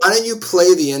don't you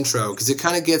play the intro? Because it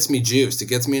kind of gets me juiced. It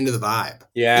gets me into the vibe.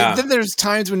 Yeah. Then there's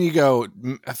times when you go,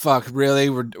 fuck, really?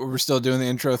 We're still doing the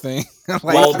intro thing? Like,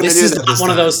 well, this is not one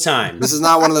of those times. This is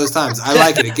not one of those times. I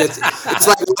like it.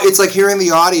 It's like hearing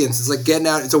the audience. It's like getting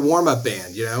out. It's a warm-up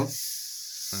band, you know? All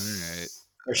right.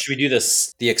 Or should we do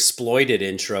the exploited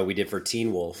intro we did for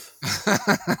Teen Wolf?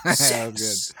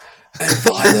 Sex and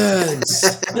violence.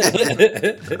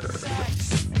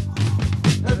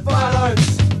 And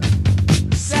violence.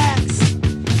 Sex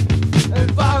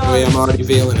and violence. Oh yeah, I'm already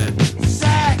feeling it.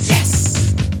 Sex.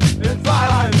 Yes. And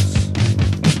violence.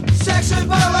 Sex and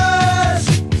violence.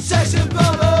 Sex and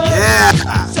violence.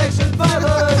 Yeah. Sex and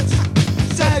violence.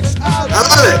 Sex and violence. I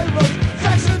love it.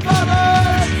 Sex and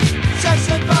violence. Sex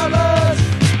and violence.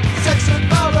 Sex and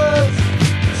violence.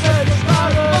 Sex and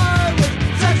violence.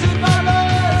 Sex and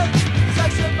violence.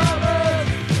 Sex and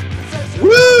violence.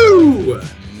 Woo!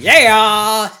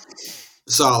 Yeah.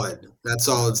 Solid. That's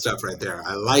solid stuff right there.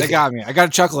 I like it. They got me. I got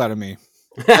a chuckle out of me.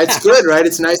 It's good, right?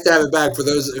 It's nice to have it back. For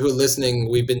those who are listening,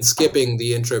 we've been skipping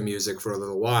the intro music for a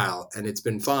little while, and it's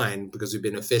been fine because we've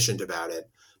been efficient about it.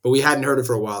 But we hadn't heard it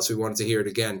for a while, so we wanted to hear it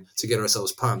again to get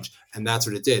ourselves pumped, and that's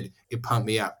what it did. It pumped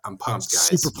me up. I'm pumped,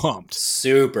 guys. Super pumped.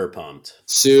 Super pumped.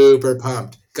 Super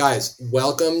pumped. Guys,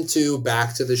 welcome to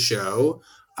Back to the Show.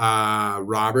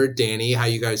 Robert, Danny, how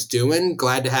you guys doing?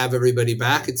 Glad to have everybody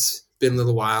back. It's been a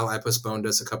little while. I postponed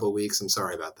us a couple of weeks. I'm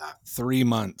sorry about that. 3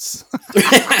 months.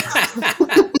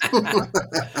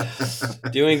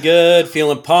 Doing good.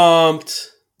 Feeling pumped.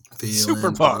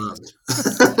 Super pumped.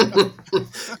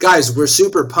 Guys, we're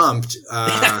super pumped.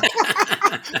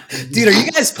 Dude, are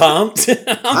you guys pumped?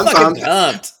 I'm pumped.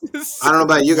 I don't know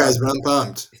about you guys, but I'm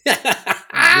pumped.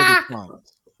 Really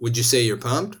pumped. Would you say you're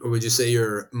pumped, or would you say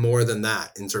you're more than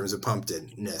that in terms of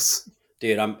pumpedness?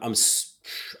 Dude, I'm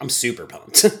super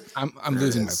pumped. I'm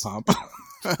losing my pump.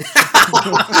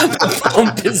 The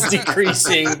pump is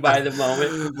decreasing by the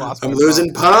moment. I'm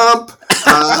losing pump.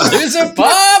 Losing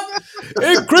pump.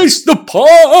 Increase the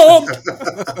pump.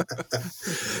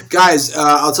 Guys,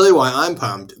 I'll tell you why I'm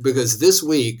pumped, because this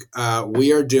week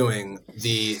we are doing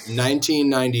the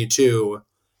 1992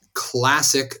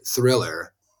 classic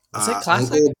thriller. Is it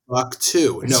classic? Uncle Buck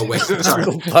 2. No, wait. Sorry.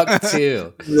 Uncle Buck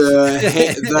 2.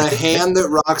 The Hand That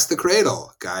Rocks the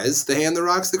Cradle, guys. The Hand That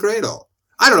Rocks the Cradle.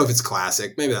 I don't know if it's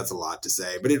classic. Maybe that's a lot to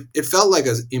say. But it felt like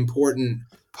an important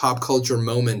pop culture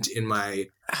moment in my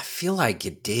I feel like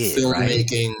it did,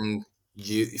 filmmaking,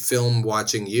 film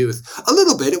watching youth. A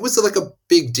little bit. It was like a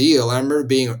big deal. I remember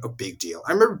being a big deal.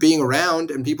 I remember being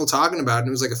around and people talking about it. And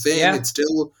it was like a thing. Yeah. It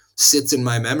still sits in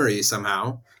my memory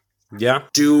somehow. Yeah.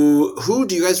 Do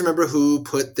you guys remember who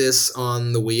put this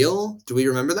on the wheel? Do we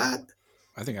remember that?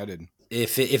 I think I did.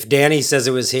 If Danny says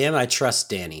it was him, I trust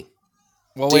Danny.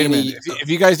 Well, wait a minute. If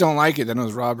you guys don't like it, then it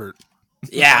was Robert.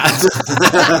 Yeah.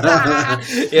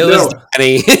 It was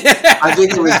Danny. I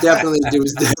think it was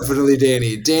definitely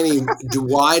Danny. Danny,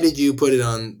 why did you put it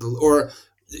on, or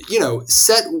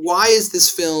why is this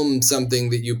film something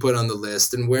that you put on the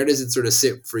list, and where does it sort of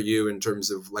sit for you in terms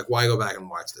of like why go back and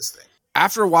watch this thing?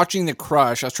 After watching The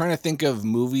Crush, I was trying to think of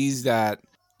movies that,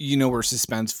 were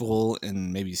suspenseful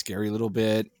and maybe scary a little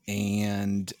bit,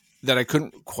 and that I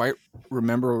couldn't quite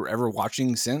remember ever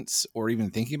watching since or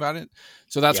even thinking about it.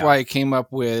 So that's why I came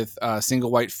up with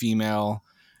Single White Female,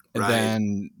 and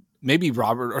then maybe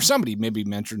Robert or somebody maybe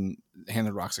mentioned Hand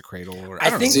That Rocks the Cradle. Or I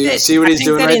don't know. See what he's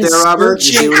doing right there, Robert?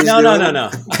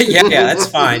 No. Yeah, that's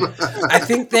fine. I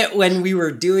think that when we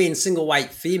were doing Single White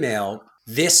Female,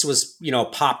 this was,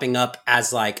 popping up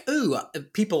as like, ooh,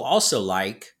 people also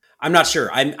like. I'm not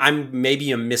sure. I'm maybe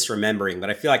misremembering,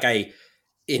 but I feel like I,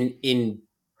 in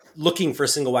looking for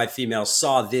Single White Female,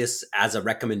 saw this as a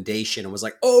recommendation and was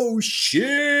like, oh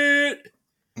shit.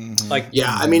 Mm-hmm. Like,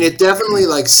 yeah, I mean, it definitely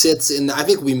like sits in. I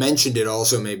think we mentioned it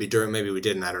also maybe we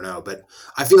didn't. I don't know, but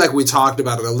I feel like we talked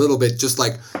about it a little bit. Just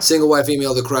like Single White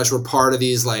Female, The Crush were part of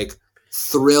these like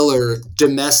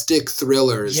domestic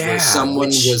thrillers where someone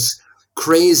was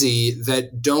crazy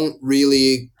that don't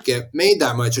really get made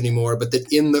that much anymore, but that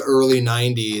in the early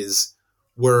 90s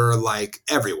were like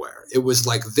everywhere. It was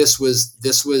like this was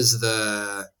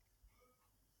the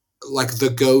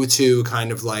go-to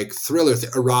kind of like thriller,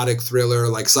 erotic thriller,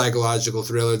 like psychological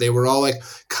thriller. They were all like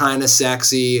kind of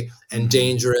sexy and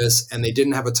dangerous, and they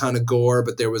didn't have a ton of gore,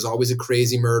 but there was always a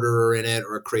crazy murderer in it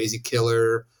or a crazy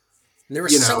killer. And there were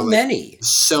so many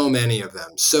of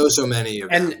them, so many of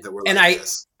them that were like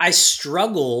this. I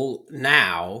struggle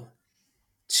now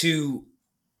to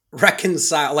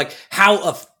reconcile like how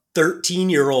a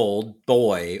 13-year-old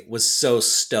boy was so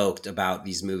stoked about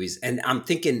these movies. And I'm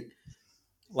thinking,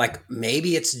 Like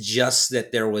maybe it's just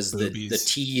that there was the Boobies.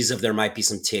 tease of there might be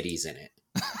some titties in it.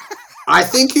 I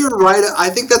think you're right. I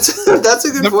think that's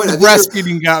a good point. I The think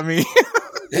breastfeeding got me.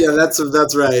 yeah, that's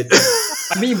right.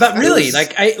 I mean, but really,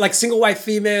 like single white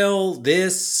female.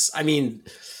 This, I mean,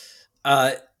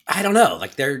 I don't know.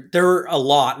 Like there are a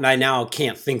lot, and I now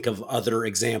can't think of other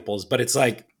examples. But it's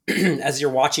like as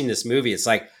you're watching this movie, it's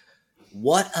like,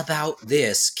 what about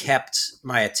this kept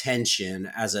my attention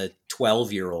as a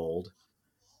 12-year-old?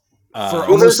 For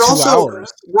Well, there's almost 2 also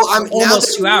hours. well, I'm now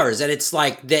Almost that- 2 hours, and it's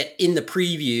like that in the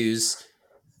previews.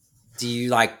 Do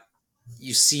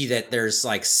you see that there's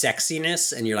like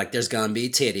sexiness, and you're like, there's gonna be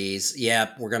titties.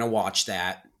 Yep, we're gonna watch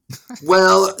that.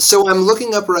 Well, so I'm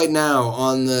looking up right now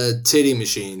on the titty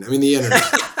machine. I mean, the internet.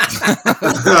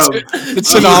 The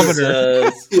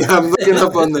titometer. Yeah, I'm looking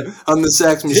up on the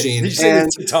sex machine, Did you say and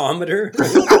the titometer?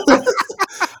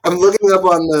 I'm looking up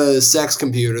on the sex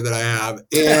computer that I have,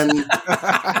 and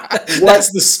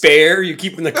That's the spare you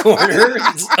keep in the corner.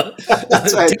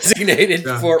 That's right. Designated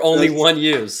Yeah, for only that's- one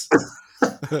use.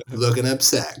 looking up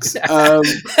sex. This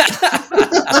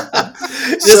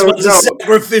So, was a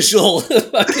sacrificial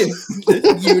fucking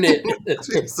unit.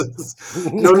 Jesus.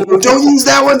 No, don't use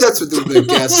that one. That's what the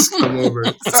guests come over.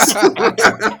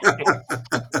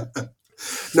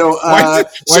 No,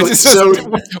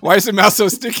 Why is the mouth so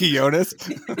sticky, Jonas?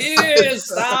 Ew,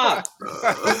 stop.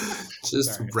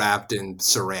 just wrapped in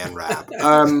saran wrap.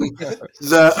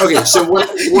 Okay, so what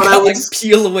I Got, would like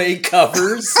peel away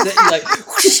covers, that you like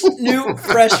whoosh, new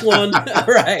fresh one.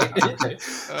 Right.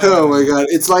 oh my god,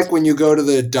 it's like when you go to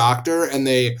the doctor and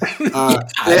they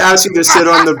ask you to sit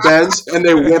on the bench and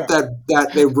they whip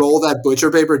they roll that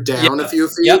butcher paper down a few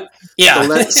feet. Yep. Yeah. To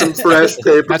let some fresh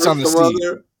paper That's on the come on seat.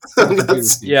 there.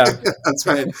 That's, Yeah. that's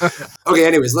right. Okay,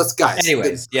 anyways, guys.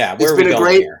 Anyways, yeah. It's Where are been we a going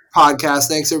great here? podcast.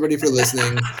 Thanks everybody for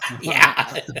listening.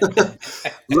 Yeah.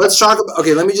 Let's talk about.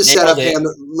 Okay, let me just Nailed set up. it.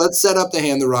 Let's set up the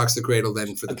Hand That Rocks the Cradle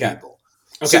then for the Okay. people.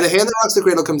 So Okay. the Hand That Rocks the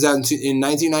Cradle comes out in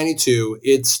 1992.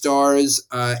 It stars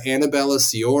Annabella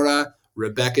Sciorra,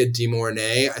 Rebecca De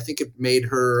Mornay. I think it made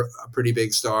her a pretty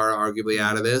big star, arguably,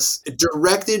 out of this.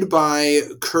 Directed by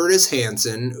Curtis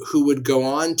Hanson, who would go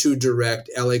on to direct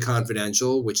L.A.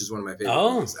 Confidential, which is one of my favorite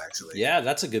movies, actually. Yeah,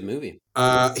 that's a good movie.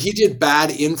 He did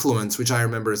Bad Influence, which I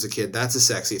remember as a kid. That's a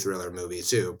sexy thriller movie,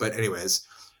 too. But anyways,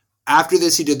 after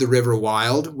this, he did The River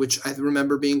Wild, which I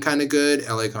remember being kind of good.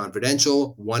 L.A.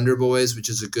 Confidential, Wonder Boys, which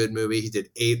is a good movie. He did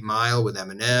 8 Mile with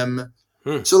Eminem.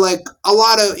 So, like, a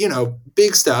lot of,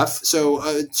 big stuff. So,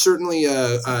 certainly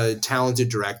a talented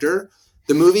director.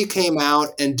 The movie came out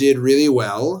and did really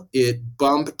well. It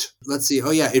bumped,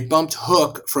 it bumped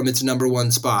Hook from its number 1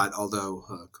 spot, although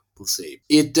Hook, we'll see.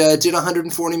 It did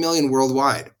 $140 million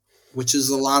worldwide, which is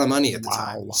a lot of money at the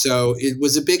time. So, it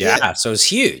was a big hit. Yeah, so it's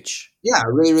huge. Yeah,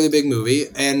 a really, really big movie.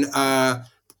 And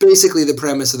basically the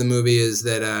premise of the movie is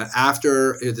that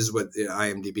after, this is what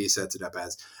IMDb sets it up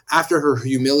as, after her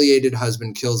humiliated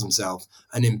husband kills himself,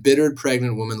 an embittered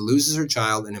pregnant woman loses her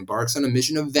child and embarks on a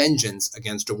mission of vengeance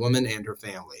against a woman and her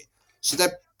family. So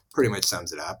that pretty much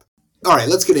sums it up. All right,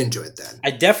 let's get into it then.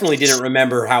 I definitely didn't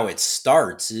remember how it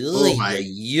starts. Oh my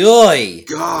Yoy.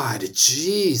 God,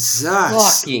 Jesus.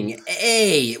 Fucking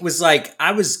A. It was like,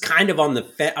 I was kind of on the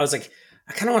fence. I was like,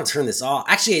 I kind of want to turn this off.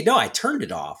 Actually, no, I turned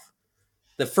it off.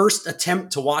 The first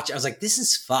attempt to watch, I was like, this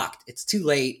is fucked. It's too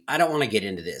late. I don't want to get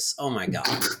into this. Oh my God.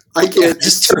 I can't.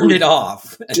 Just turned it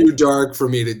off. Too dark for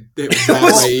me to It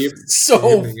was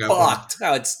so Giving up fucked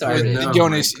how it started. I know.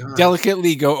 Jonas, my God.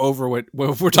 delicately go over what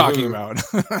we're talking about.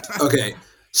 Okay.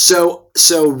 So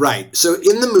right. So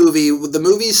in the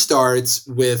movie starts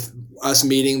with us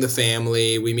meeting the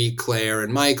family. We meet Claire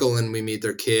and Michael, and we meet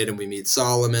their kid, and we meet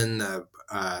Solomon, the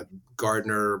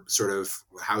gardener, sort of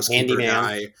housekeeper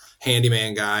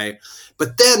handyman guy.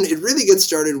 But then it really gets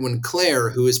started when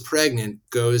Claire, who is pregnant,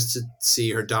 goes to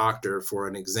see her doctor for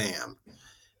an exam.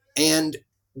 And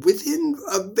within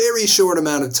a very short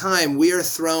amount of time, we are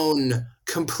thrown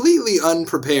completely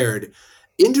unprepared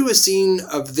into a scene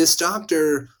of this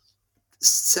doctor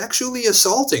sexually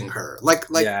assaulting her. Like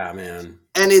yeah, man.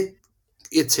 And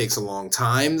it takes a long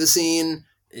time, the scene.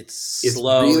 It's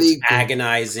slow, really it's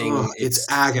agonizing. Oh, it's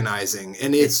agonizing,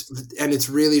 and it's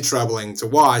really troubling to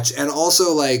watch. And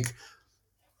also, like,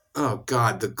 oh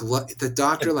God, the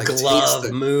doctor like takes the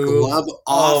glove off.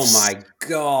 Oh my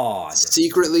God!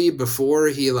 Secretly before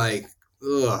he I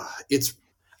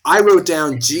wrote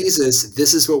down, Jesus,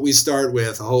 this is what we start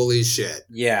with. Holy shit!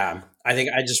 Yeah, I think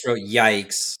I just wrote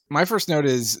yikes. My first note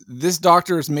is, this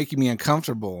doctor is making me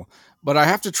uncomfortable, but I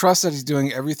have to trust that he's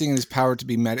doing everything in his power to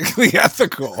be medically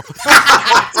ethical.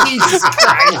 Jesus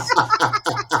Christ!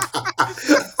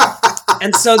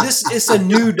 And so this is a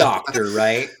new doctor,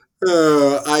 right?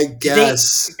 I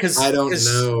guess. Because I don't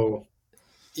know.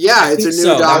 Yeah, it's a new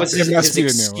so. That doctor. was It must his be a new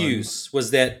one. excuse,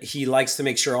 was that he likes to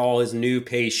make sure all his new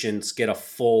patients get a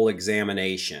full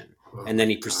examination. Oh And then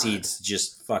he my proceeds to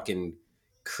just fucking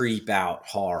creep out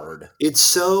hard. It's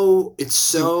so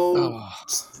Oh.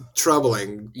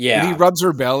 troubling. When Yeah. he rubs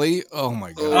her belly, oh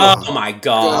my god. Oh my god,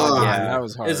 God, yeah. that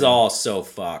was hard. It's all so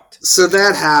fucked. So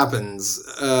that happens.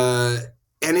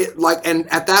 And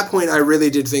at that point I really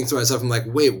did think to myself, I'm like,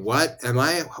 wait, what?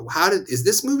 Is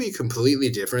this movie completely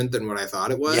different than what I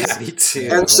thought it was? Yeah, me too.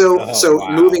 And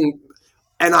Wow. moving,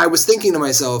 and I was thinking to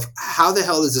myself, how the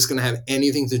hell is this going to have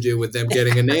anything to do with them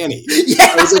getting a nanny?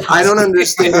 Yeah. I was like, I don't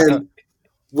understand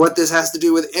what this has to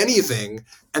do with anything.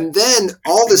 And then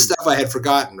all this stuff I had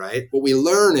forgotten, right? What we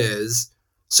learn is,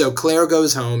 so Claire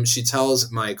goes home. She tells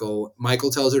Michael.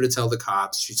 Michael tells her to tell the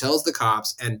cops. She tells the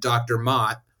cops, and Dr.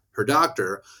 Mott, her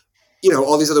doctor,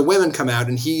 all these other women come out,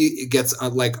 and he gets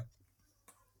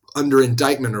under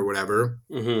indictment or whatever.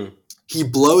 Mm-hmm. He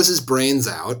blows his brains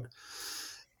out.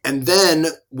 And then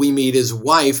we meet his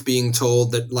wife being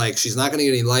told that she's not going to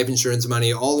get any life insurance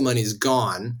money. All the money's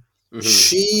gone. Mm-hmm.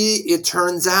 She, it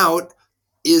turns out,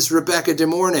 is Rebecca De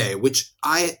Mornay, which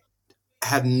I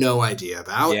had no idea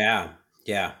about.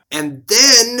 Yeah. And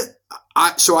then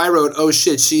I wrote, oh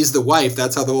shit, she's the wife.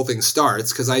 That's how the whole thing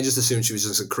starts. Because I just assumed she was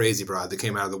just a crazy broad that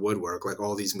came out of the woodwork, like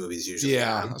all these movies usually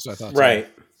are. That's what I thought. Right.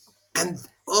 And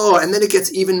then it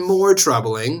gets even more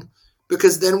troubling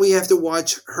because then we have to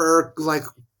watch her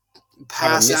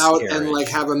pass out and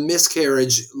have a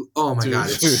miscarriage. Oh my God,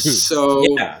 it's so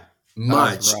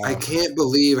much. Oh, I can't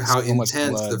believe how So much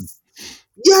intense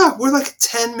blood. we're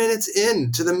 10 minutes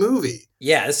into the movie.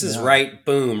 Yeah, this is right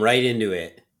into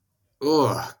it.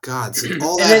 Oh God, so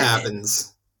all And that then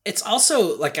happens. It's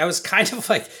also I was kind of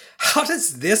how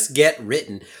does this get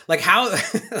written? How,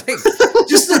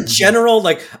 just the general,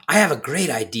 I have a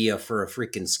great idea for a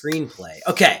freaking screenplay.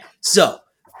 Okay, so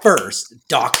first,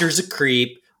 doctor's a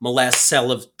creep, molests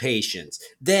cell of patients.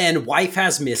 Then wife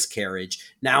has miscarriage.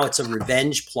 Now it's a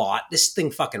revenge plot. This thing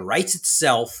fucking writes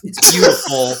itself. It's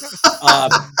beautiful.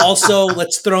 Also,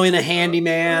 let's throw in a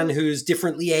handyman who's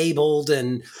differently abled.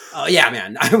 And yeah,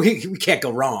 man, we can't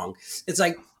go wrong. It's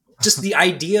just the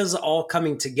ideas all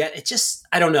coming together. It just,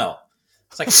 I don't know.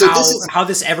 It's how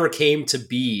this ever came to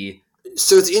be.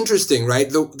 So it's interesting,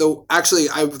 right? Actually,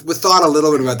 I thought a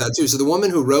little bit about that too. So the woman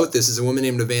who wrote this is a woman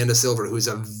named Amanda Silver, who's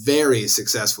a very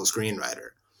successful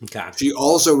screenwriter. Okay. She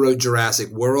also wrote Jurassic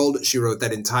World. She wrote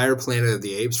that entire Planet of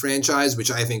the Apes franchise,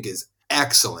 which I think is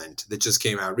excellent, that just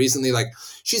came out recently.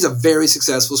 She's a very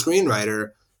successful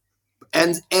screenwriter.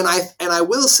 And I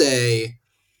will say,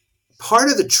 part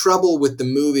of the trouble with the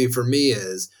movie for me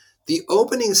is the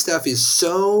opening stuff is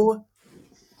so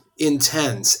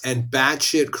intense and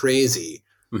batshit crazy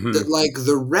that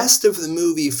the rest of the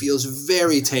movie feels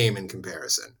very tame in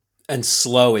comparison. And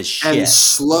slow as shit.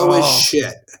 As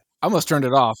shit. I almost turned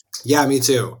it off. Yeah, me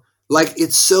too.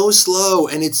 It's so slow,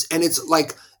 and it's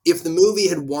if the movie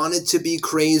had wanted to be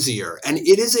crazier, and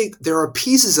there are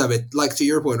pieces of it, to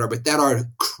your point, Robert, that are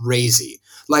crazy.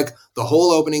 The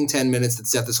whole opening 10 minutes that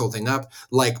set this whole thing up,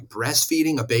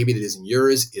 breastfeeding a baby that isn't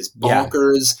yours is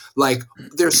bonkers. Yeah.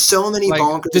 There's so many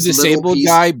bonkers. The disabled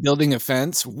guy building a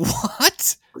fence.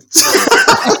 What?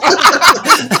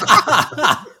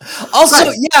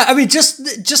 Also, yeah, I mean, just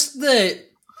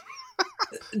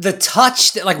the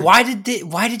touch that,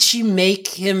 why did she make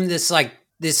him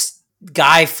this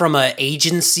guy from an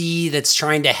agency that's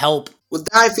trying to help? Well,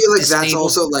 I feel that's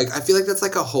also I feel that's a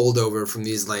holdover from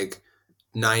these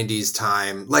 90s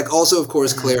time. Also, of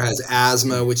course, Claire has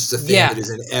asthma, which is a thing that is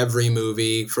in every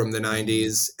movie from the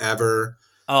 90s ever.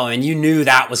 Oh, and you knew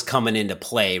that was coming into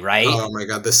play, right? Oh my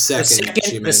God, the second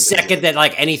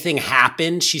that anything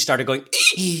happened, she started going, and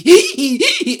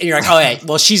you're oh, yeah,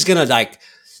 well, she's gonna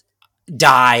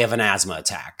die of an asthma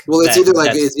attack. Well, it's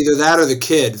it's either that or the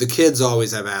kid. The kids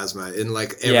always have asthma in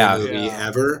every movie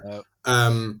ever.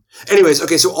 Anyways,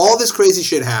 okay, so all this crazy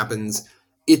shit happens.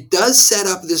 It does set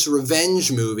up this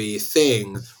revenge movie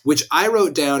thing, which I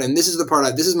wrote down, and this is the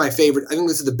part, this is my favorite. I think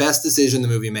this is the best decision the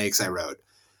movie makes, I wrote.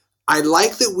 I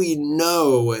like that we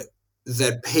know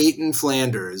that Peyton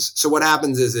Flanders, so what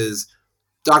happens is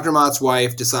Dr. Mott's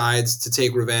wife decides to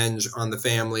take revenge on the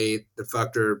family that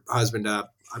fucked her husband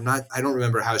up. I don't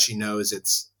remember how she knows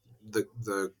it's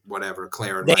the whatever,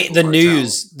 Claire and Michael the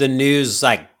news,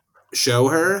 show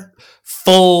her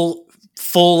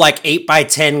full like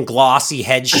 8x10 glossy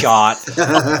headshot of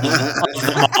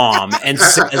the mom and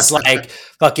says like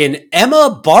fucking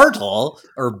Emma Bartle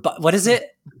or what is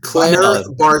it? Claire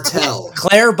Bartel.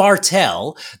 Claire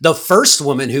Bartel, the first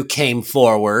woman who came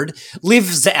forward,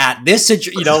 lives at this,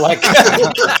 like,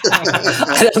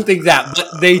 I don't think that,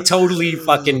 but they totally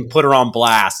fucking put her on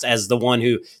blast as the one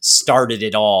who started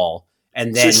it all.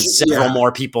 And then several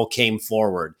more people came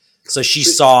forward. So she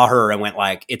saw her and went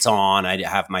like, it's on, I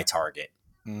have my target.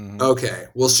 Mhm. Okay.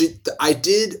 Well, I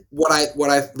did what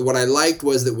I liked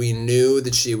was that we knew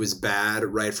that she was bad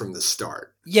right from the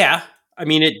start. Yeah. I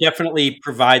mean, it definitely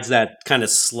provides that kind of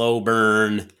slow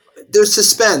burn. There's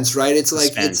suspense, right? It's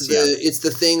like Suspense, it's the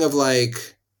thing of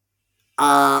like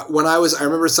I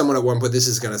remember someone at one point, this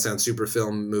is going to sound super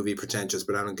film movie pretentious,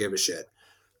 but I don't give a shit.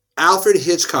 Alfred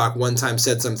Hitchcock one time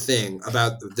said something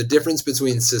about the difference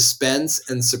between suspense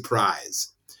and surprise.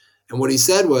 And what he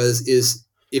said is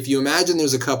if you imagine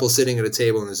there's a couple sitting at a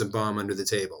table and there's a bomb under the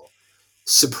table.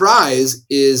 Surprise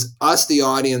is us, the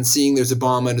audience, seeing there's a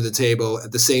bomb under the table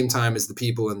at the same time as the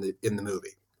people in the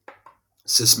movie.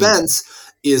 Suspense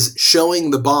is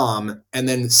showing the bomb and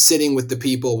then sitting with the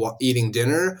people while eating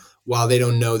dinner while they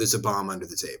don't know there's a bomb under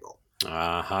the table.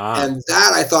 Uh-huh. And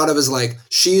that I thought of as like,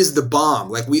 she's the bomb.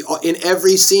 Like in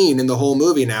every scene in the whole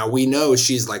movie now, we know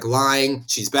she's like lying,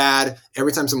 she's bad.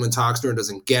 Every time someone talks to her and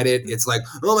doesn't get it, it's like,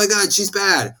 oh my God, she's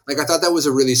bad. Like I thought that was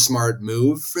a really smart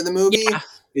move for the movie. Yeah.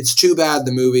 It's too bad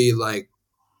the movie like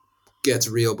gets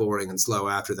real boring and slow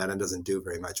after that and doesn't do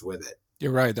very much with it.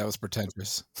 You're right. That was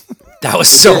pretentious. That was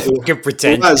so fucking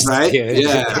pretentious. It was, right? Dude.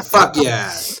 Yeah. Fuck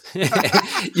yeah.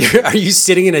 Are you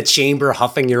sitting in a chamber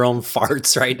huffing your own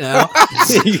farts right now?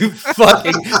 You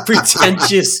fucking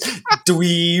pretentious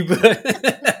dweeb.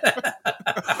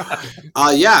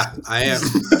 Yeah, I am.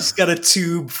 Just got a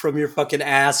tube from your fucking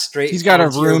ass straight. He's got a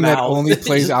onto your room that mouth. only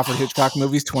plays Alfred Hitchcock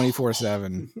movies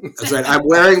 24/7. That's right. I'm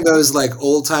wearing those like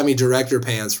old timey director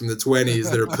pants from the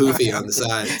 20s that are poofy on the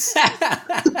sides.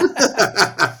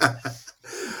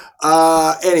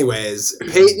 Anyways,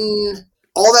 Peyton,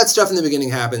 all that stuff in the beginning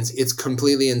happens. It's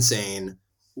completely insane.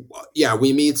 Yeah,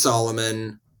 we meet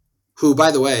Solomon, who,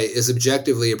 by the way, is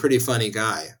objectively a pretty funny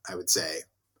guy, I would say.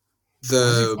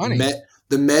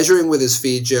 The measuring with his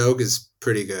feet joke is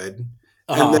pretty good.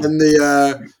 Uh-huh. And then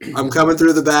the I'm coming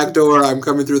through the back door, I'm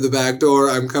coming through the back door,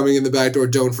 I'm coming in the back door,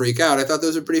 don't freak out. I thought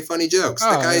those were pretty funny jokes.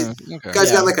 That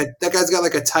guy's got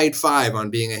like a tight 5 on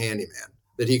being a handyman.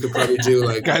 That he could probably do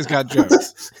like Guy's got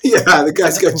jokes. Yeah, the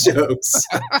guy's got jokes.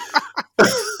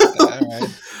 All right.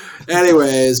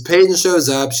 Anyways, Peyton shows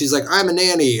up. She's like, I'm a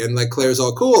nanny. And like Claire's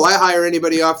all cool. I hire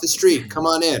anybody off the street. Come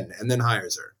on in. And then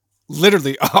hires her.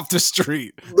 Literally off the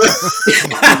street.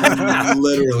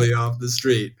 Literally off the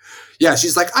street. Yeah,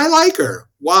 she's like, I like her.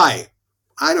 Why?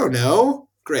 I don't know.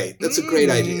 Great. That's a great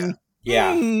idea.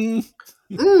 Yeah. And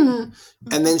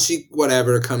then she,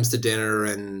 comes to dinner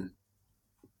and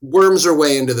worms her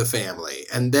way into the family.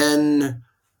 And then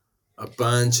a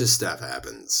bunch of stuff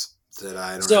happens that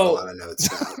I don't have a lot of notes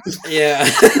about. Yeah.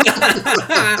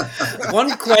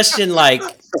 One question, like,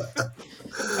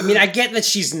 I mean, I get that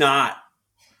she's not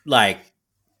like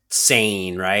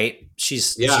sane, right?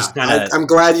 She's kind of. I'm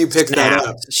glad you picked that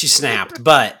up. She snapped,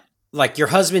 but like your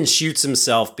husband shoots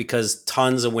himself because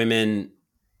tons of women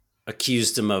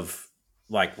accused him of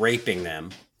like raping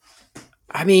them.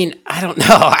 I mean, I don't know.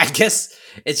 I guess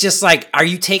it's just like, are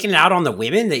you taking it out on the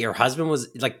women that your husband was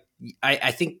like?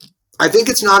 I think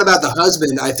it's not about the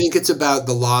husband. I think it's about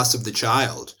the loss of the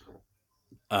child.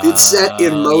 It's set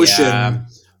in motion.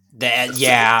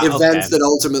 Events that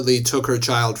ultimately took her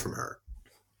child from her.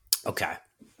 Okay.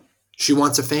 She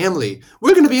wants a family.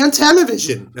 We're going to be on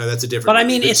television. No, that's a different. But I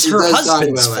mean, it's her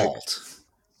husband's fault.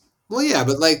 Well, yeah,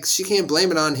 but like she can't blame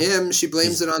it on him. She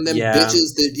blames it on them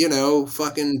bitches that,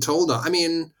 fucking told her. I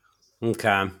mean,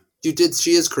 okay.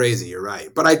 She is crazy. You're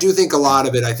right. But I do think a lot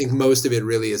of it, I think most of it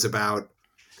really is about,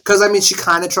 because I mean, she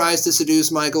kind of tries to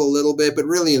seduce Michael a little bit, but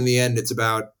really in the end, it's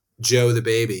about Joe the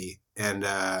baby and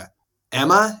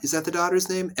Emma. Is that the daughter's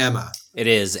name? Emma. It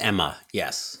is Emma.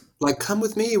 Yes. Like, come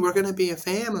with me. We're going to be a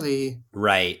family.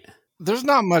 Right. There's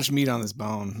not much meat on this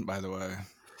bone, by the way.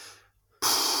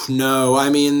 No,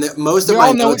 I mean, most of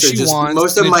my notes are just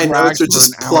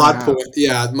plot points.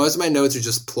 Yeah, most of my notes are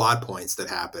just plot points that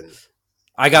happen.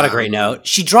 I got a great note.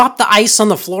 She dropped the ice on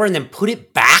the floor and then put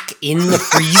it back in the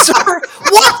freezer.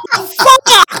 What the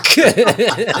fuck?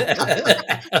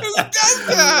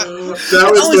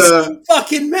 That was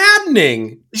fucking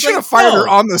maddening. You should have fired her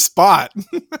on the spot.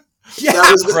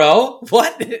 Yeah, bro.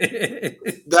 What?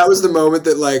 That was the moment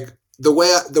that, like, the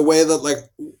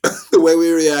way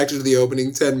we reacted to the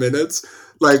opening 10 minutes,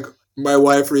 like, My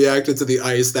wife reacted to the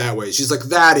ice that way. She's like,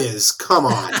 come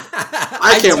on.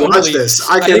 I can't watch this.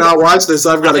 I cannot watch this.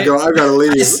 I've got to go. I've got to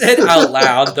leave. I said out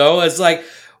loud, though, it's like,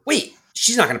 wait,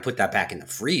 she's not going to put that back in the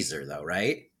freezer, though,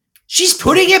 right? She's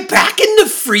putting it back in the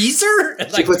freezer?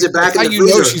 She puts it back in the freezer.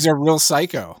 You know she's a real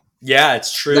psycho. Yeah,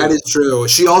 it's true. That is true.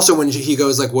 She also, when he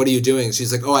goes like, what are you doing?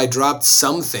 She's like, oh, I dropped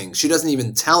something. She doesn't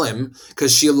even tell him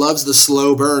because she loves the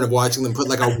slow burn of watching them put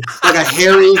like a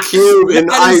hairy cube in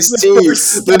iced tea.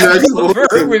 The next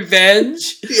her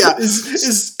revenge. Yeah.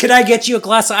 Can I get you a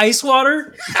glass of ice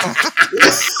water?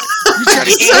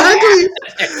 Exactly.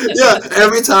 Yeah.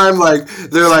 Every time, like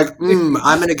they're like,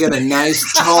 I'm gonna get a nice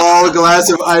tall glass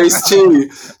of iced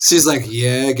tea. She's like,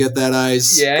 yeah, get that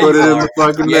ice. Yeah, put it in the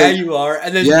fucking yeah, thing. you are.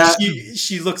 And then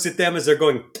she looks at them as they're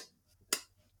going.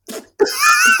 What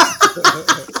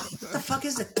the fuck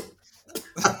is it?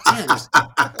 Damn, there's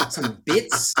some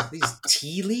bits. These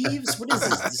tea leaves. What is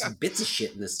this? There's some bits of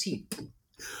shit in this tea.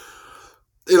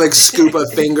 They like scoop a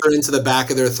finger into the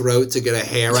back of their throat to get a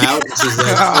hair out. And she's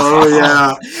like, oh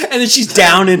yeah. And then she's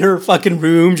down in her fucking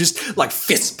room, just like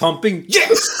fist pumping.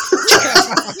 Yes!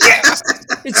 Yes! Yes!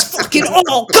 It's fucking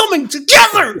all coming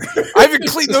together! I haven't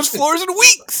cleaned those floors in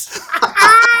weeks!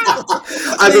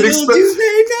 I've been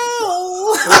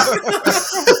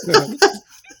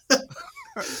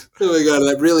Oh my god,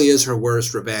 that really is her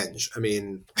worst revenge. I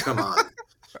mean, come on.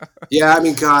 Yeah, I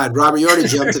mean, God, Robert, you already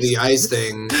jumped to the ice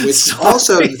thing, which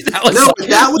also that was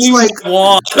like.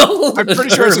 I'm pretty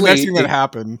sure it's the next thing that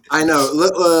happened. I know.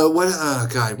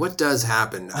 What does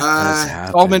happen?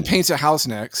 Solomon paints a house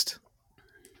next.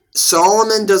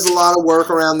 Solomon does a lot of work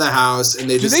around the house, and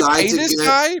they decide to this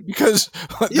guy because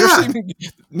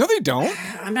no, they don't.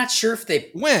 I'm not sure if they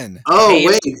when. Oh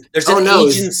wait, there's an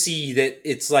agency that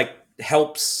it's like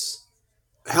helps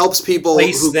people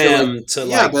place who them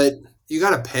to but. You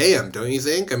gotta pay him, don't you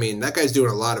think? I mean, that guy's doing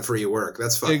a lot of free work.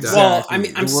 That's fucked up. Well, I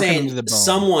mean, I'm saying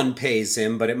someone pays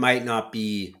him, but it might not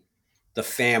be the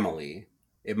family.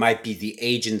 It might be the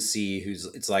agency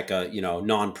it's like a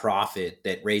nonprofit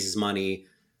that raises money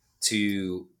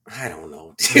to. I don't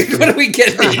know, dude. What are we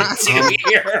getting into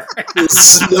here?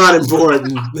 This is not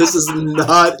important. This is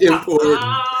not important.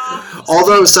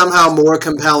 Although somehow more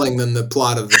compelling than the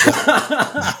plot of the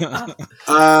film.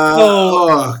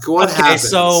 What happens?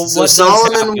 So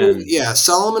Solomon,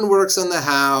 Solomon works on the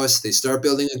house. They start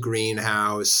building a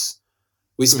greenhouse.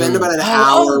 We spend about an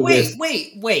hour.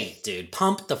 Wait, dude!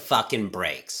 Pump the fucking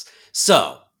brakes.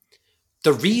 So,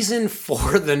 the reason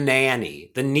for the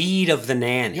nanny, the need of the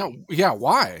nanny. Yeah.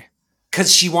 Why?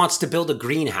 Because she wants to build a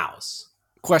greenhouse.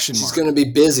 Question mark. She's going to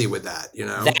be busy with that.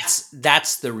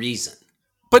 That's the reason.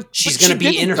 But she's going to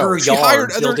be in her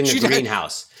yard building a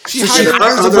greenhouse. She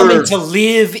hired a woman to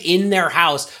live in their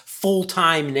house,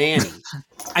 full-time nanny.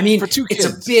 I mean, it's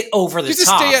a bit over the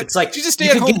top. It's like you could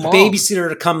get a babysitter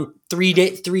to come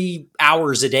 3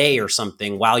 hours a day or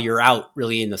something while you're out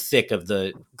really in the thick of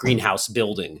the greenhouse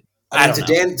building.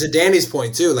 To Danny's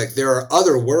point too, like there are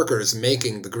other workers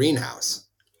making the greenhouse.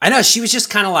 I know, she was just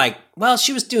kind of like, well,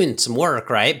 she was doing some work,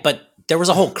 right? But there was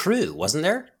a whole crew, wasn't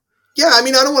there? Yeah, I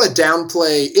mean, I don't want to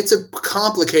downplay. It's a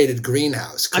complicated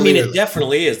greenhouse. Clearly. I mean, it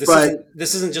definitely is.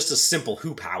 This isn't just a simple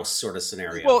hoop house sort of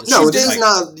scenario. Well, this is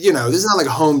not. This is not like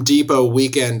a Home Depot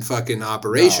weekend fucking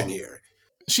operation here.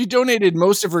 She donated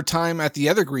most of her time at the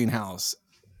other greenhouse.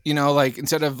 Like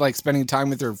instead of like spending time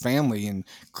with her family and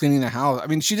cleaning the house. I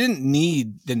mean, she didn't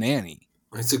need the nanny.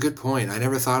 It's a good point. I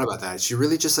never thought about that. She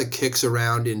really just like kicks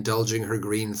around indulging her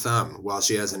green thumb while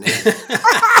she has a nanny.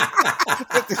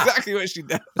 That's exactly what she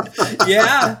does.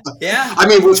 Yeah. I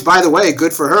mean, which, by the way,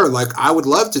 good for her. Like, I would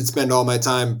love to spend all my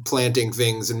time planting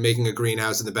things and making a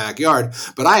greenhouse in the backyard,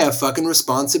 but I have fucking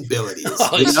responsibilities.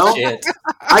 Shit.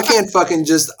 I can't fucking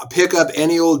just pick up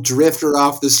any old drifter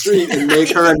off the street and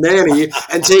make her a nanny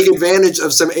and take advantage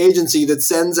of some agency that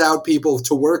sends out people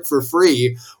to work for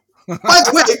free. By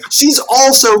the way, she's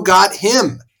also got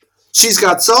him. She's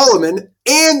got Solomon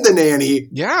and the nanny.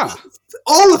 Yeah.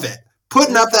 All of it.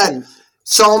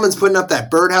 Solomon's putting up that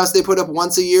birdhouse they put up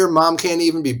once a year. Mom can't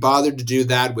even be bothered to do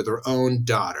that with her own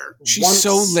daughter. She's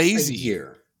so lazy.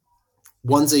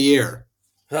 Once a year.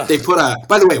 They put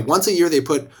once a year they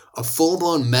put a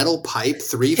full-blown metal pipe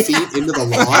 3 feet into the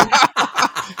lawn.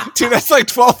 Dude, that's like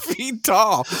 12 feet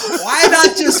tall. Why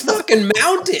not just fucking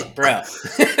mount it, bro?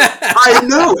 I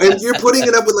know, and you're putting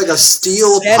it up with like a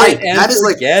steel pipe. That is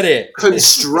like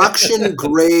construction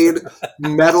grade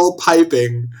metal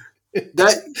piping.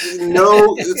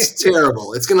 It's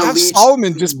terrible. It's going to leach.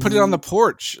 Solomon just put it on the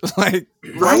porch. Like,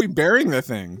 why are we burying the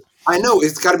thing? I know,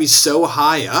 it's got to be so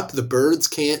high up, the birds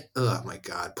can't. Oh my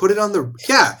God. Put it on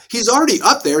he's already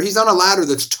up there. He's on a ladder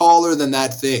that's taller than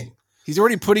that thing. He's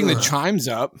already putting the chimes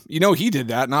up. You know he did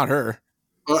that, not her.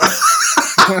 Oh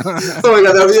my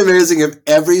God, that would be amazing if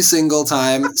every single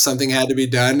time something had to be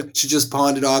done, she just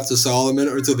pawned it off to Solomon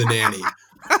or to the nanny.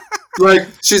 Like,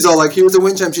 she's all like, here's the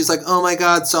wind chime. She's like, oh my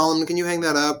God, Solomon, can you hang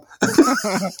that up?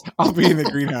 I'll be in the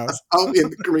greenhouse. I'll be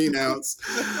in the greenhouse.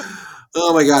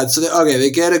 Oh my God. So,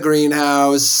 they get a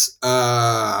greenhouse.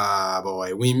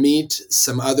 Boy, we meet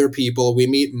some other people. We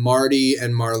meet Marty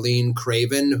and Marlene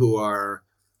Craven, who are,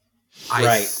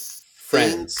 friends,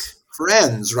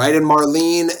 right? And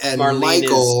Marlene and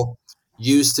Michael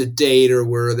used to date or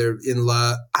were they in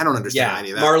love? I don't understand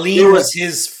any of that. Marlene was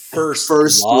his first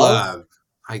love,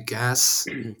 I guess.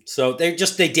 So they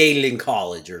dated in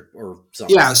college or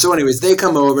something. Yeah. So, anyways, they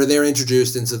come over. They're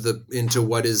introduced into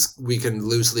what is we can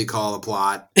loosely call a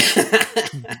plot.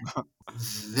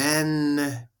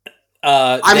 Then,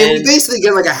 we basically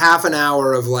get like a half an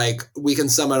hour of like we can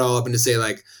sum it all up into say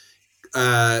like.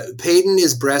 Peyton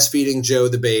is breastfeeding Joe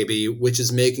the baby, which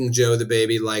is making Joe the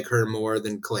baby like her more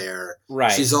than Claire.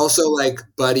 Right. She's also like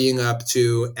buddying up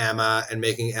to Emma and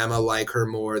making Emma like her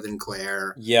more than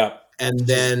Claire. Yep. And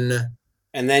then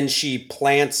she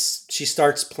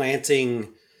starts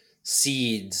planting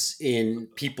seeds in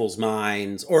people's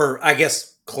minds, or I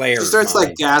guess Claire's She starts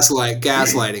mind. like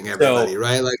gaslighting everybody,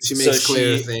 right? Like she makes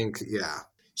Claire think,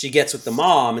 She gets with the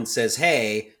mom and says,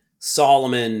 hey,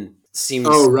 Solomon seems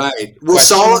right. Well,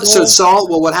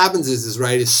 what happens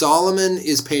is Solomon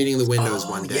is painting the windows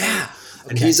one day. Yeah. Okay.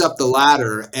 And he's up the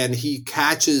ladder and he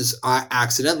catches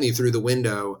accidentally through the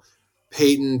window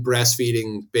Peyton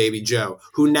breastfeeding baby Joe,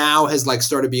 who now has like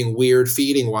started being weird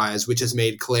feeding wise, which has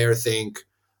made Claire think,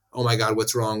 oh my God,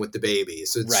 what's wrong with the baby?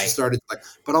 So she started like,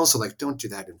 but also like, don't do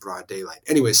that in broad daylight.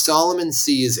 Anyway, Solomon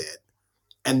sees it.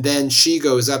 And then she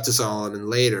goes up to Solomon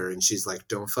later and she's like,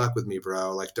 don't fuck with me,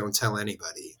 bro. Like, don't tell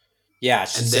anybody. Yeah,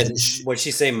 she said, what'd she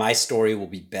say? My story will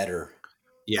be better.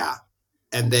 Yeah.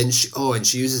 And then she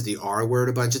uses the R word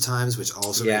a bunch of times, which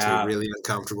also makes me really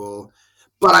uncomfortable.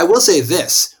 But I will say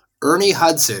this, Ernie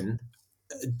Hudson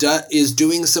is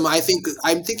doing some, I think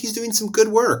he's doing some good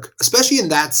work, especially in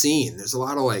that scene. There's a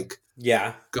lot of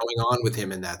going on with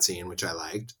him in that scene, which I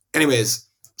liked. Anyways,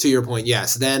 to your point,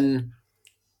 yes, then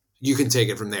you can take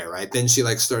it from there, right? Then she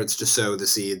starts to sow the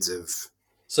seeds of...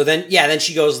 So then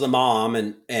she goes to the mom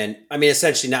and I mean,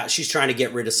 essentially now she's trying to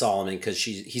get rid of Solomon because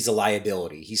he's a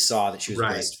liability. He saw that she was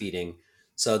breastfeeding.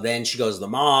 So then she goes to the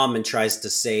mom and tries to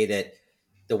say that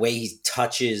the way he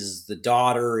touches the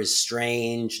daughter is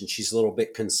strange and she's a little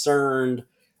bit concerned.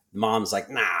 The mom's like,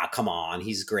 nah, come on.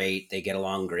 He's great. They get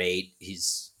along great.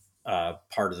 He's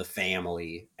part of the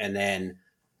family. And then...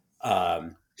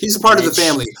 he's a part of the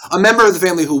family. A member of the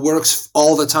family who works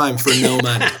all the time for no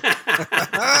money.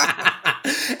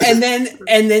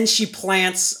 And then she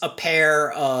plants a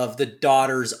pair of the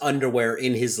daughter's underwear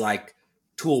in his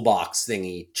toolbox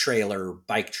thingy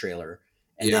bike trailer,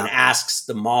 and then asks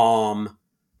the mom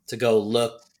to go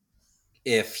look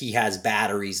if he has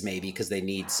batteries maybe because they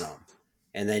need some.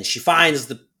 And then she finds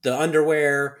the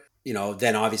underwear,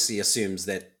 then obviously assumes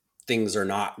that things are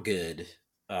not good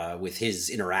with his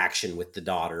interaction with the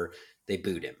daughter. They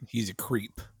boot him. He's a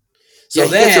creep. So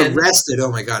he gets arrested.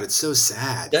 Oh my God, it's so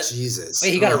sad. Jesus.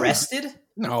 Wait, he got arrested?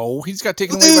 No, he's got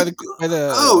taken away by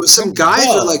the some guys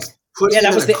are putting him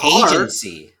in a car. That was the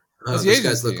agency. These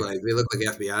guys look like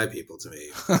FBI people to me.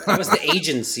 That was the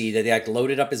agency that they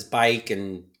loaded up his bike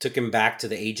and took him back to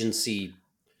the agency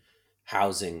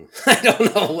housing. I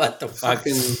don't know what the fuck.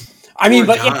 I mean,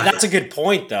 but that's a good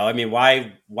point though. I mean,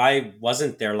 why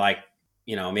wasn't there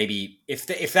maybe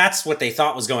if that's what they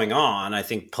thought was going on, I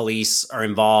think police are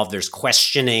involved. There's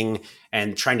questioning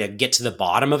and trying to get to the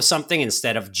bottom of something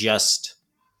instead of just.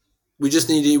 They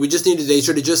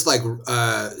should have just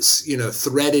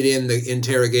threaded in the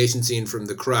interrogation scene from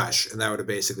The Crush, and that would have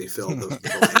basically filled the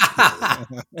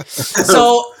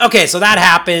So that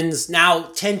happens. Now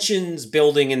tensions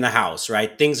building in the house,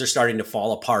 right? Things are starting to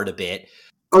fall apart a bit.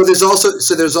 Oh, there's also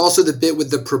the bit with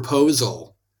the proposal.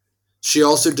 She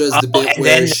also does the bit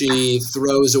where she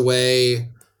throws away.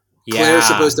 Claire's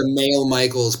supposed to mail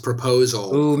Michael's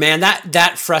proposal. Ooh, man,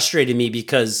 that frustrated me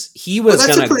because he was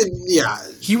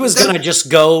gonna just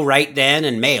go right then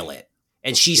and mail it,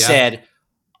 and she said,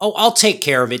 "Oh, I'll take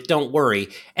care of it. Don't worry."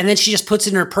 And then she just puts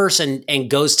it in her purse and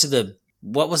goes to the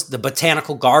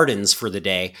botanical gardens for the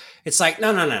day. It's like,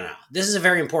 no. This is a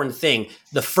very important thing.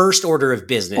 The first order of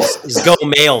business is go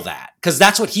mail that because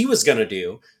that's what he was gonna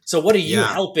do. So what are you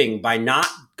helping by not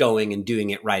going and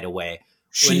doing it right away?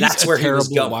 That's where he was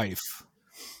going. Wife.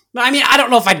 I mean, I don't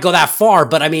know if I'd go that far,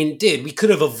 but I mean, dude, we could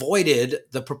have avoided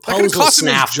the proposal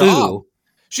snafu.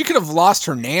 She could have lost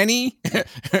her nanny,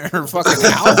 her fucking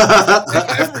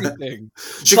house, everything.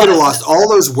 She could have lost all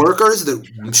those workers that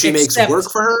she makes Except- work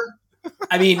for her.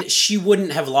 I mean, she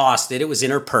wouldn't have lost it. It was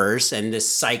in her purse, and this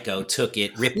psycho took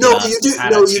it, ripped No, it up. you do.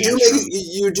 had No, a you do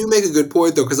tantrum. make a good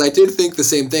point though, because I did think the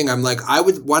same thing. I'm like,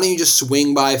 why don't you just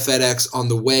swing by FedEx on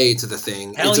the way to the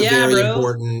thing? Hell it's a yeah, very bro.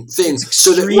 important thing. It's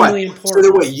So that what? extremely So important.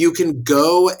 that what? You can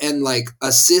go and like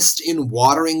assist in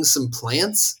watering some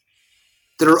plants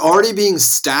that are already being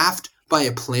staffed by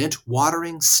a plant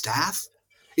watering staff.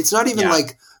 It's not even Yeah.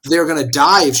 like they're gonna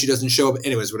die if she doesn't show up.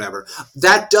 Anyways, whatever.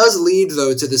 That does lead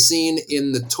though to the scene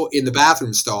in the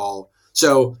bathroom stall.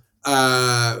 So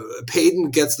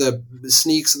Peyton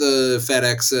sneaks the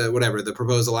FedEx whatever the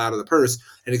proposal out of the purse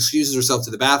and excuses herself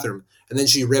to the bathroom, and then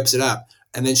she rips it up,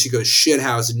 and then she goes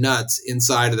shithouse nuts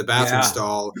inside of the bathroom Yeah.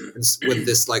 stall with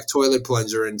this like toilet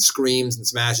plunger and screams and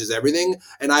smashes everything.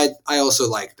 And I also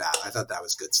liked that. I thought that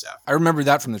was good stuff. I remember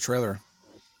that from the trailer.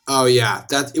 Oh yeah,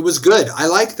 it was good. I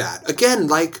like that. Again,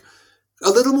 like a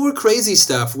little more crazy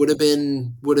stuff would have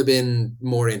been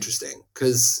more interesting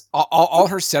because All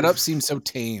her setups seem so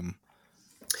tame.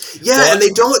 yeah, and they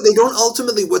don't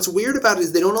ultimately. What's weird about it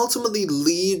is they don't ultimately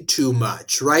lead too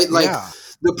much, right? Like Yeah.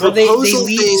 the Well, they proposal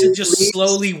lead thing to just leads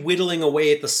slowly whittling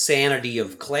away at the sanity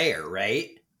of Claire, right?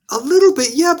 a little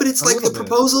bit, yeah, but it's A like the little bit.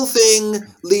 proposal thing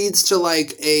leads to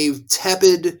like a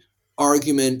tepid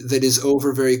argument that is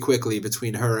over very quickly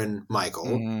between her and Michael,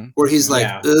 Mhm. where he's like,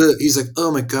 Yeah. he's like, oh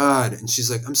my god, and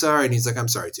she's like, I'm sorry, and he's like, I'm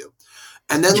sorry too,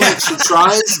 and then Yeah. like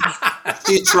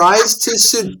she tries to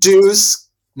seduce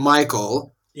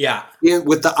Michael Yeah.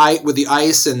 with the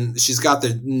ice, and she's got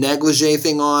the negligee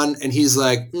thing on, and he's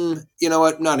like, you know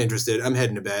what, not interested, I'm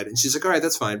heading to bed, and she's like, all right,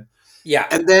 that's fine, Yeah.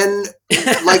 and then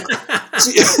like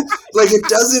like it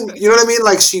doesn't, you know what I mean,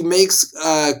 like she makes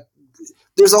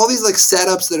there's all these like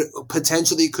setups that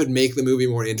potentially could make the movie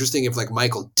more interesting. If like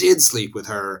Michael did sleep with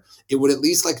her, it would at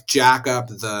least like jack up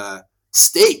the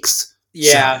stakes.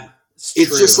 Yeah. It's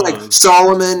true, just huh? like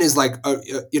Solomon is like,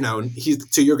 he,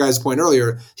 to your guys' point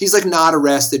earlier, he's like not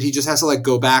arrested. He just has to like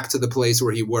go back to the place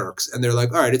where he works, and they're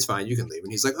like, all right, it's fine, you can leave,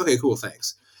 and he's like, okay, cool,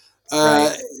 thanks.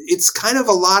 Right. It's kind of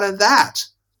a lot of that.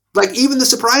 Like even the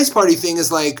surprise party thing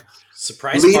is like,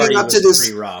 surprise leading party up was to this-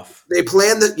 pretty rough. they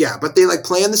plan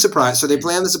the surprise. So they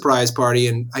plan the surprise party,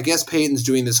 and I guess Peyton's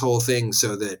doing this whole thing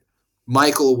so that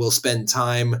Michael will spend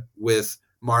time with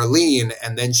Marlene,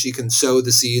 and then she can sow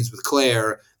the seeds with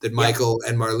Claire that Michael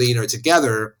and Marlene are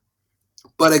together.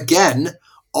 But again,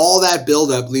 all that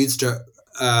buildup leads to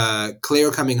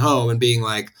Claire coming home and being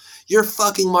like, you're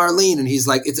fucking Marlene. And he's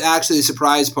like, it's actually a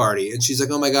surprise party. And she's like,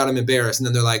 oh my God, I'm embarrassed. And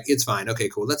then they're like, it's fine. Okay,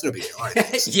 cool. That's no big deal. All right,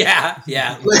 thanks. Yeah.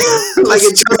 Like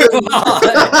it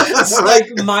It's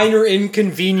like minor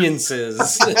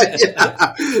inconveniences.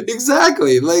 yeah,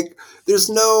 exactly. Like there's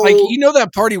no Like that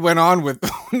party went on with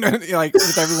like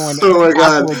with everyone. Oh my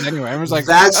God. afterwards anyway, everyone's like,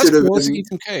 That "That's should have cool, let's been- eat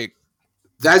some cake."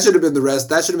 that should have been the rest.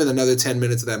 That should have been another 10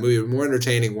 minutes of that movie. More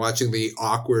entertaining watching the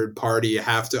awkward party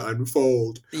have to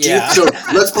unfold. Yeah. So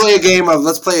let's play a game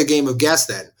of guess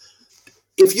then.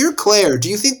 If you're Claire, do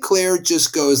you think Claire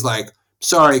just goes like,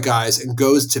 sorry guys, and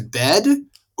goes to bed?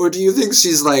 Or do you think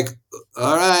she's like,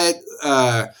 all right,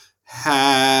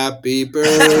 happy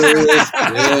birthday?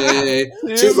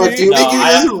 She's like, do you think you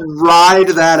just ride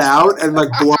that out and like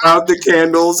blow out the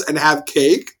candles and have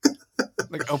cake?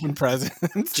 Like open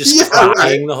presents. Just Yeah, crying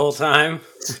right. the whole time.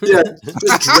 Yeah,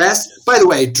 just dressed. By the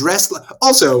way, dressed.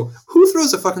 Also, who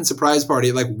throws a fucking surprise party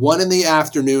at like 1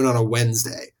 p.m. on a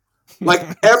Wednesday?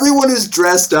 Like everyone is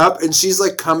dressed up, and she's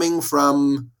like coming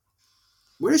from.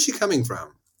 Where is she coming from?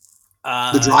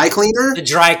 The dry cleaner. The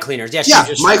dry cleaners. Yeah. Yeah, she's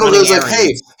just Michael running goes like,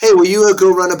 errands. hey, will you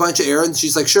go run a bunch of errands?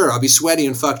 She's like, sure, I'll be sweaty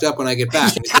and fucked up when I get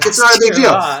back. And he's like, it's not a big That's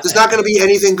deal. true. There's not going to be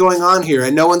anything going on here,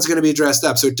 and no one's going to be dressed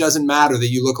up, so it doesn't matter that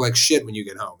you look like shit when you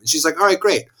get home. And she's like, all right,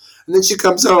 great. And then she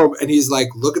comes home, and he's like,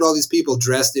 look at all these people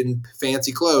dressed in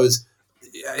fancy clothes.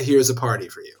 Yeah, here's a party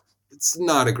for you. It's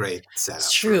not a great setup.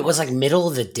 It's true. It was like middle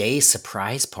of the day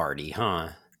surprise party, huh?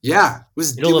 Yeah, it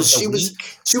was. Middle of the she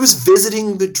week. was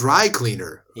visiting the dry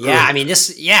cleaner. Yeah, I mean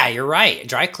this. Yeah, you're right.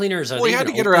 Dry cleaners are. Well, they you had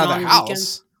even to get her out of open the on house.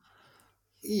 weekends?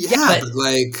 Yeah, but- but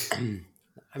like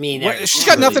I mean, She's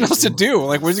got nothing else to do.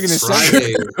 Like, where's he going to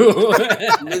say?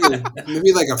 Friday,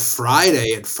 maybe like a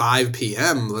Friday at 5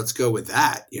 p.m. Let's go with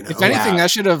that. You know, If anything, Yeah.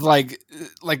 that should have like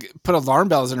put alarm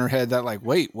bells in her head that like,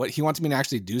 wait, what? He wants me to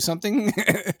actually do something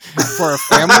for a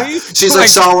family? she's like,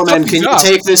 Solomon, can something's you up.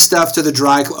 take this stuff to the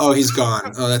dry? Oh, he's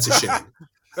gone. Oh, that's a shame.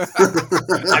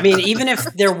 I mean, even if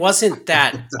there wasn't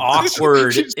that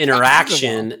awkward Just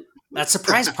interaction, that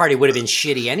surprise party would have been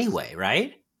shitty anyway,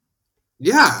 right?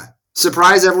 Yeah,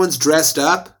 surprise! Everyone's dressed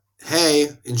up, hey,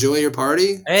 enjoy your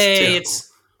party. Hey,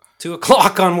 it's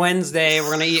 2:00 on Wednesday. We're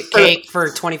going to eat cake for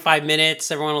 25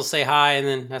 minutes. Everyone will say hi, and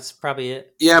then that's probably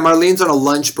it. Yeah, Marlene's on a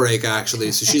lunch break,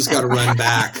 actually, so she's got to run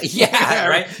back. Yeah,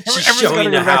 right? She's Everyone's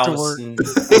showing gotta the go back to house. work. In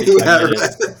 45 Yeah,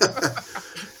 minutes.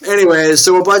 right. Anyways,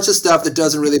 so a bunch of stuff that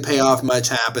doesn't really pay off much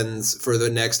happens for the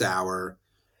next hour.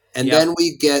 And Yep. then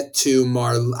we get to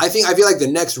I feel like the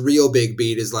next real big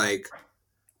beat is like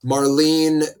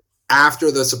Marlene, after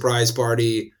the surprise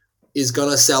party, is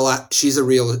gonna sell out. She's a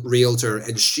realtor,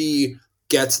 and she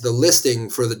gets the listing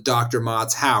for the Dr.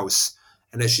 Mott's house.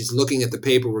 And as she's looking at the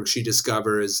paperwork, she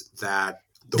discovers that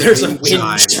There's a wind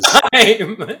wind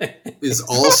chime. is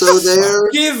also there.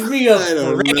 Give me a I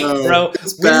don't break, know. bro.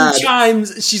 It's Wind bad.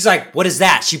 chimes. She's like, what is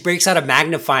that? She breaks out a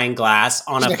magnifying glass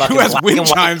on a like, fucking "Who has black wind and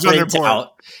white chimes on their printout.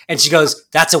 And she goes,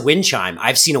 that's a wind chime.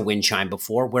 I've seen a wind chime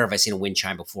before. Where have I seen a wind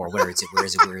chime before? Where is it? Where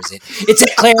is it? Where is it? It's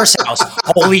at Claire's house.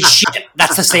 Holy shit.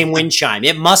 That's the same wind chime.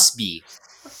 It must be.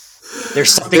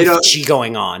 There's something fishy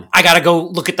going on. I gotta go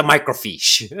look at the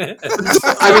microfiche.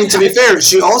 I mean, to be fair,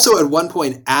 she also at one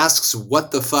point asks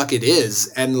what the fuck it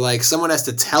is, and like someone has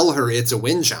to tell her it's a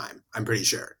wind chime. I'm pretty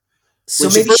sure. So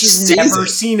When she maybe first she's sees never it.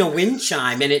 seen a wind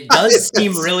chime, and it does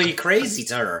seem really crazy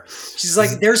to her. She's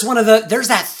like, there's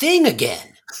that thing again.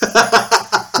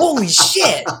 Holy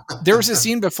shit. There was a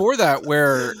scene before that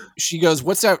where she goes,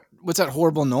 what's that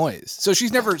horrible noise? So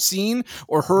she's never seen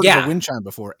or heard of a wind chime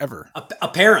before, ever.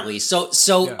 Apparently. So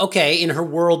Yeah. okay, in her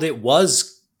world it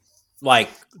was like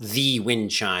the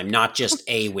wind chime, not just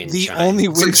a wind The chime. only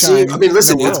It's wind like, see, chime. I mean,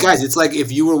 listen, in the it's world. guys. It's like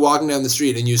if you were walking down the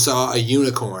street and you saw a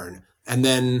unicorn, and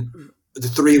then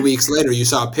 3 weeks later you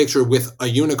saw a picture with a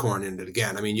unicorn in it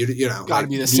again. I mean, you know, Gotta like,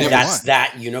 be the same That's one.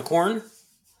 that unicorn?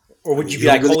 Or would you be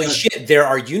You're like, really holy gonna- shit, there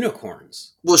are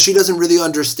unicorns? Well, she doesn't really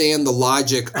understand the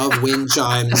logic of wind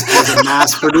chimes as a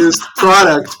mass-produced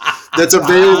product that's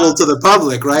available to the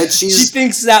public, right? She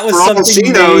thinks that was for all something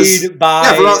she knows- made by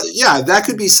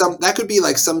that could be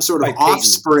like some sort of By Peyton.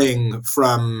 offspring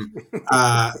from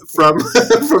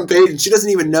from Peyton. She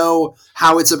doesn't even know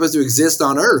how it's supposed to exist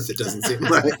on Earth. It doesn't seem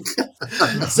like.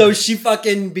 So she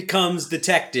fucking becomes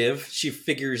detective. She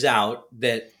figures out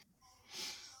that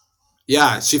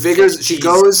Yeah, she figures she She's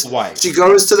goes white. she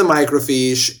goes to the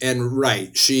microfiche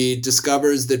and she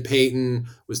discovers that Peyton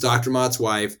was Dr. Mott's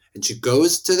wife, and she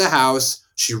goes to the house.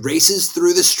 She races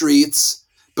through the streets.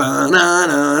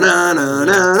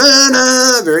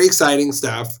 Ba-na-na-na-na-na-na. Very exciting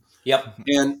stuff. Yep.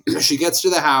 And she gets to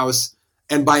the house,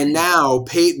 and by now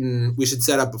Peyton, we should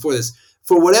set up before this,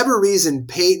 for whatever reason,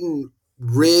 Peyton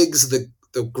rigs the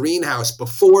greenhouse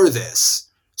before this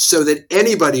so that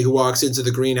anybody who walks into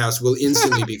the greenhouse will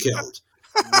instantly be killed.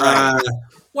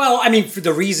 Well, I mean, for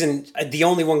the reason the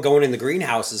only one going in the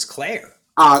greenhouse is Claire.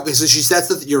 So she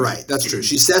sets you're right, that's true.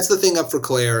 She sets the thing up for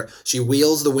Claire. She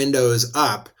wheels the windows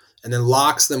up and then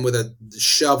locks them with a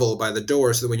shovel by the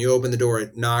door so that when you open the door,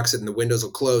 it knocks it and the windows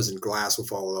will close and glass will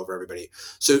fall all over everybody.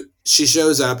 So she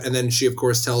shows up, and then she, of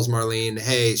course, tells Marlene,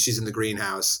 hey, she's in the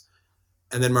greenhouse.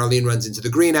 And then Marlene runs into the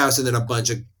greenhouse, and then a bunch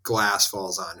of glass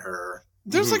falls on her.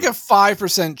 There's like a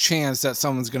 5% chance that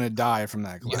someone's going to die from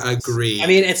that glass. Yeah, agree. I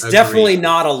mean, it's Agree. definitely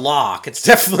not a lock. It's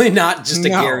definitely not just a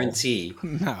No. guarantee.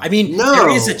 No. I mean, No. there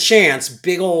is a chance.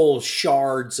 Big old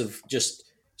shards of just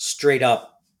straight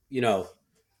up, There's a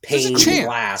pane chance.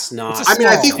 glass. Not. It's a I mean,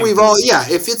 I think small. we've all,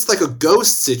 if it's like a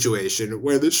ghost situation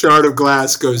where the shard of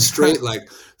glass goes straight like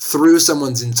through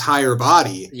someone's entire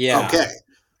body, Yeah. okay.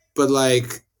 But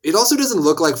like, it also doesn't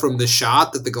look like from the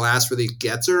shot that the glass really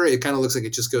gets her. It kind of looks like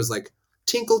it just goes like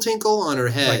tinkle tinkle on her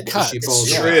head Like as she cuts. falls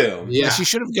It's down. true. Yeah. She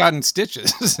should have gotten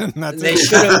stitches. And that's They it.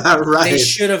 should have. Right. They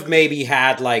should have maybe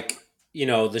had like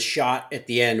the shot at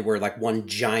the end where like one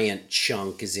giant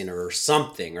chunk is in her or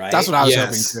something, right? That's what I was Yes.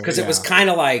 hoping to. Because it was kind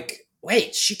of like,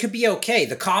 wait, she could be okay.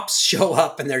 The cops show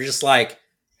up and they're just like,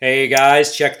 hey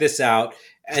guys, check this out.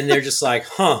 And they're just like,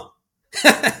 huh.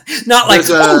 Not like,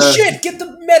 There's oh shit, get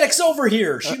the medics over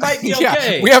here. She might be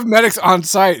okay. Yeah, we have medics on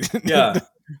site. Yeah.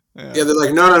 Yeah, they're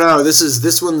like, no.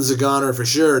 This one's a goner for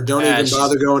sure. Don't Yeah, even she's-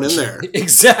 bother going in there.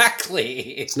 Exactly.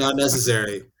 It's not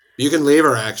necessary. You can leave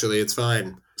her. Actually, it's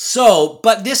fine. So,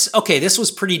 but this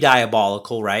was pretty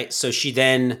diabolical, right? So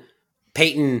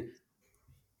Peyton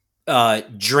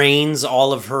drains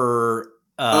all of her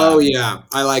Oh yeah,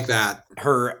 I like that.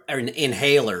 her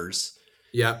inhalers,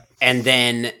 Yep. and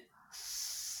then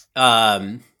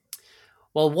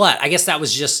well, what? I guess that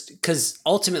was just because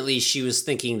ultimately she was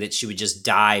thinking that she would just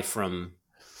die from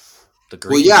the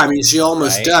green. Well, yeah, I mean, she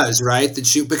almost right? does, right? That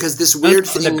she, because this weird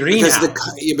From thing,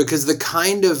 the because the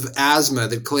kind of asthma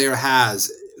that Claire has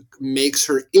makes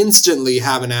her instantly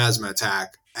have an asthma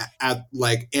attack at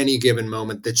like any given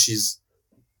moment that she's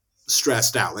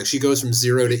stressed out. Like she goes from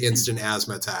 0 to instant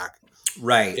asthma attack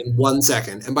Right. in 1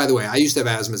 second. And by the way, I used to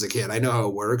have asthma as a kid. I know how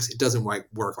it works. It doesn't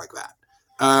work like that.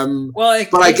 Well,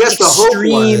 but I guess the hope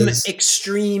was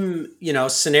extreme,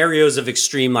 scenarios of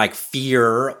extreme like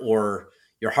fear or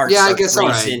your heart. Yeah, I starts guess all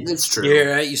racing. right. It's true.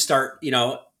 You start,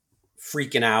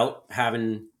 freaking out,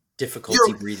 having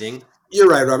difficulty breathing. You're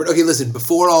right, Robert. Okay, listen,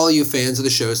 before all you fans of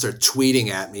the show start tweeting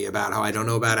at me about how I don't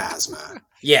know about asthma.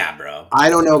 Yeah, bro. I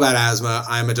don't know about asthma.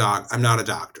 I'm not a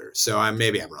doctor, so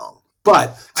maybe I'm wrong.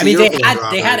 But I mean,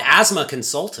 they had asthma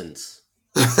consultants.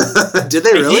 Did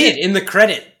they really? They did. In the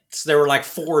credits, there were like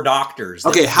 4 doctors.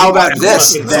 Okay, how about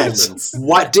this then?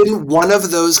 What didn't one of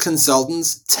those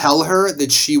consultants tell her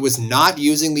that she was not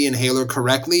using the inhaler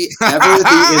correctly ever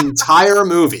the entire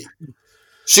movie?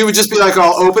 She would just be like,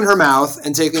 I'll open her mouth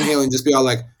and take the inhaler and just be all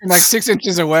like... From like 6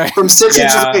 inches away. From 6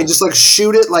 inches away. And just like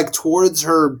shoot it like towards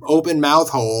her open mouth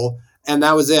hole. And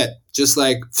that was it. Just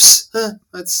like,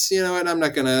 that's, what, I'm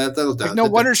not going to... That'll do. Like, no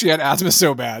wonder she had asthma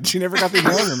so bad. She never got the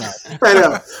inhaler in her mouth. I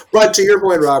know. But to your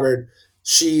point, Robert,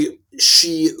 she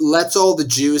lets all the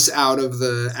juice out of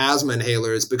the asthma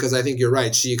inhalers because I think you're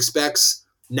right. She expects,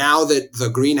 now that the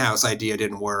greenhouse idea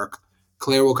didn't work,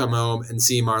 Claire will come home and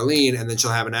see Marlene, and then she'll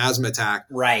have an asthma attack.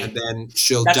 Right. And then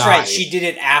she'll die. That's right. She did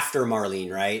it after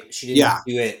Marlene, right? She didn't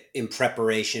do it in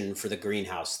preparation for the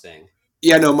greenhouse thing.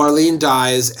 Yeah, no, Marlene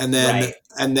dies, and then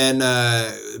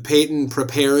Peyton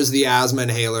prepares the asthma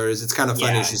inhalers. It's kind of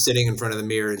funny. Yeah. She's sitting in front of the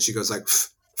mirror, and she goes like,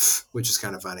 which is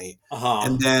kind of funny. Uh-huh.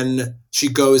 And then she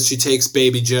takes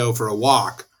baby Joe for a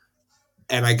walk,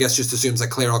 and I guess just assumes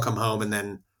like Claire will come home, and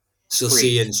then she'll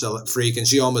see and she'll freak, and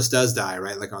she almost does die,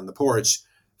 right? Like on the porch.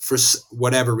 For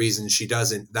whatever reason, she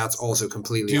doesn't. That's also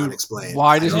completely unexplained.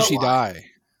 Why doesn't she die?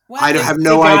 Well, I have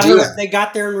no idea. They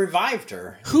got there and revived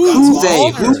her. Who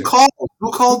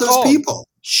called those people?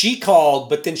 She called,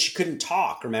 but then she couldn't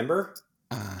talk, remember?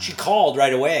 She called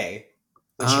right away.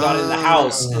 When she got into the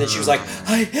house, and then she was like,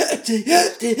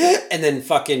 and then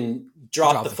fucking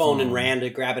dropped the phone and ran to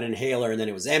grab an inhaler, and then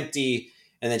it was empty.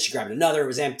 And then she grabbed another, it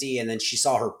was empty. And then she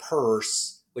saw her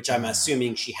purse, which I'm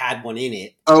assuming she had one in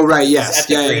it. Oh, right, yes. At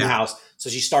the greenhouse. So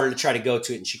she started to try to go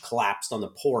to it, and she collapsed on the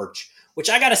porch,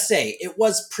 which I got to say, it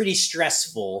was pretty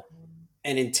stressful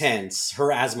and intense,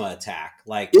 her asthma attack.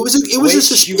 Like it was a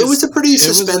pretty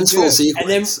suspenseful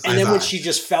sequence. And then when she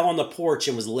just fell on the porch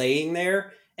and was laying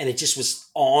there, and it just was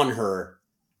on her,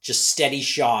 just steady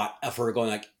shot of her going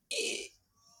like,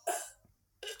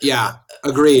 yeah,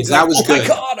 agreed. That was good.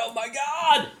 Oh my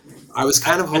God. I was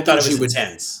kind of hoping she would.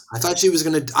 Intense. I thought she was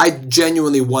going to. I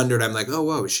genuinely wondered. I'm like, oh,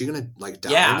 whoa, is she going to like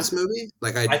die in this movie?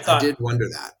 Like, I did wonder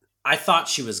that. I thought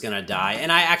she was going to die,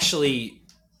 and I actually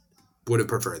would have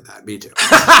preferred that. Me too.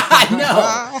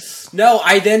 No.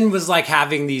 I then was like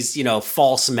having these,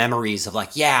 false memories of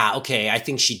like, yeah, okay, I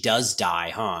think she does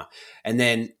die, huh? And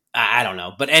then I don't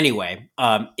know, but anyway,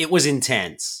 it was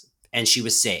intense, and she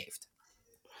was saved.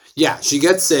 Yeah, she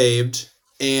gets saved,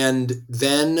 and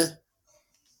then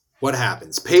what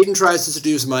happens? Peyton tries to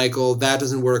seduce Michael. That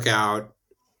doesn't work out.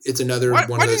 It's another one of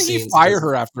those scenes. Why didn't he fire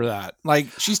her after that? Like,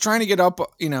 she's trying to get up,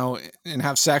 and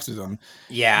have sex with him.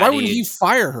 Yeah. Why wouldn't he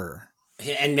fire her?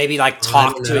 And maybe like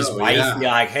talk to his wife and be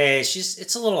like, hey,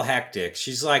 it's a little hectic.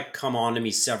 She's like come on to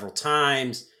me several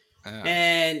times.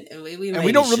 And we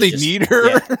don't really need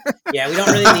her. Yeah, we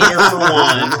don't really need her for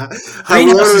one.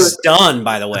 Greenhouse is done,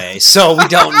 by the way, so we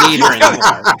don't need her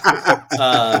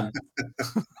anymore.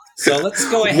 So let's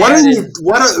go ahead.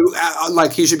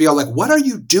 He should be all like, what are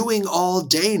you doing all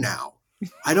day now?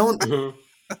 I don't.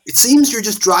 It seems you're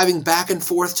just driving back and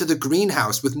forth to the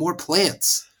greenhouse with more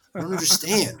plants. I don't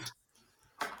understand.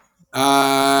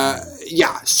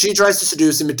 She tries to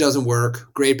seduce him. It doesn't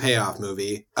work. Great payoff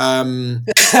movie. Because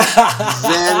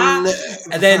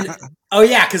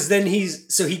then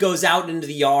he goes out into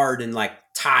the yard and like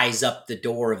ties up the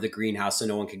door of the greenhouse so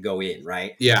no one can go in,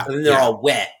 right? Yeah. And then they're all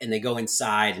wet and they go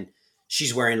inside, and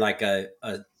she's wearing like a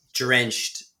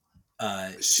drenched.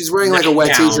 She's wearing like a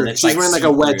wet t-shirt. She's wearing like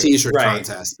a wet t-shirt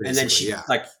contest, basically. And then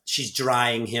she's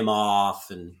drying him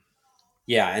off, and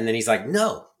and then he's like,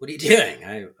 "No, what are you doing?"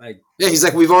 He's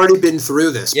like, "We've already been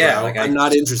through this, bro. Yeah, I'm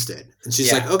not interested." And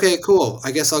she's like, "Okay, cool.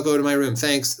 I guess I'll go to my room.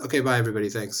 Thanks. Okay, bye, everybody.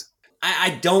 Thanks."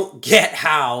 I don't get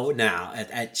how now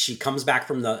she comes back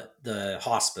from the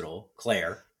hospital,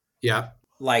 Claire. Yeah.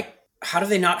 Like, how do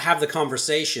they not have the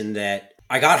conversation that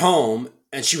I got home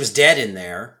and she was dead in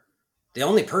there? The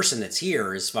only person that's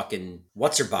here is fucking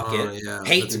what's-her-bucket,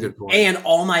 Peyton, that's a good point. And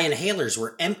all my inhalers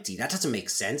were empty. That doesn't make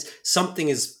sense. Something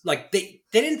is like they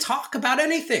didn't talk about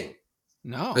anything.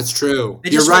 No, that's true. They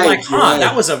just were like,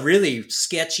 that was a really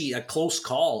sketchy, a close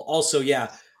call. Also,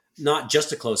 not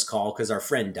just a close call because our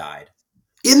friend died.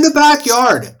 In the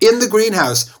backyard, in the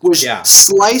greenhouse, was Yeah.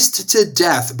 sliced to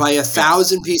death by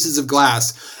 1,000 pieces of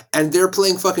glass, and they're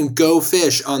playing fucking Go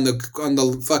Fish on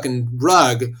the fucking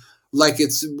rug like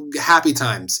it's happy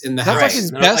times in the That's house. like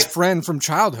his No, best like- friend from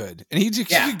childhood, and he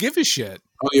Yeah. could give a shit.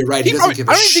 Oh, you're right. He doesn't give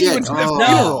a I don't think he shit. went to the Oh.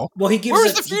 funeral. Well, he gives Where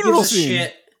was a- the he funeral gives a scene?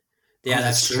 shit. Yeah, Oh,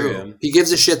 that's true. He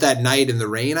gives a shit that night in the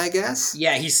rain, I guess.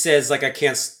 Yeah, he says like I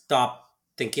can't stop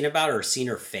thinking about her or seeing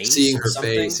her face. Seeing or her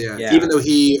something. face, yeah. Even though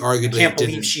he I arguably can't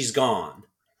didn't. believe she's gone.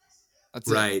 That's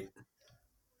it. Right.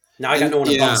 Now I got And- no one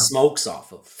to yeah. bump smokes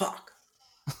off of. Fuck.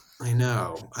 I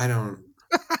know. I don't.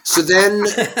 So then,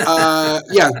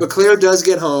 but Claire does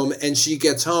get home, and she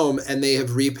gets home, and they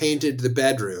have repainted the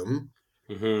bedroom.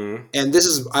 Mm-hmm. And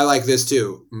I like this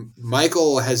too.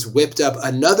 Michael has whipped up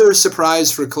another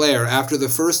surprise for Claire after the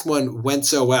first one went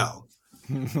so well.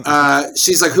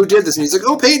 She's like, who did this? And he's like,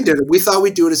 oh, Peyton did it. We thought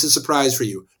we'd do it as a surprise for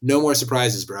you. No more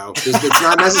surprises, bro. It's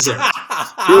not necessary.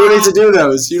 You don't need to do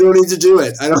those. You don't need to do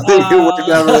it. I don't think it worked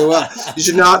out very well. You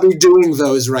should not be doing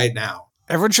those right now.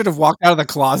 Everyone should have walked out of the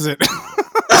closet.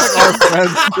 Like our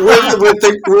friends.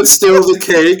 with still the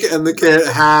cake and the kid.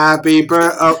 Happy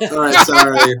birthday. Oh, all right,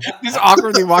 sorry. Just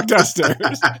awkwardly walked downstairs.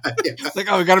 Like,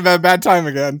 oh, we got a bad time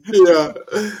again. Yeah.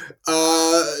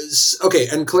 Okay,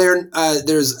 and Claire,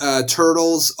 there's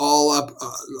turtles all up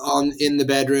in the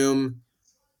bedroom,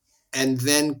 and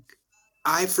then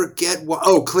I forget what.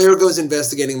 Oh, Claire goes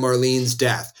investigating Marlene's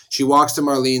death. She goes to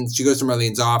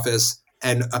Marlene's office,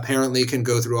 and apparently can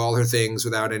go through all her things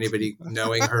without anybody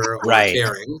knowing her or Right.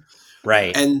 caring.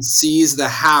 Right. And sees the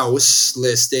house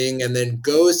listing, and then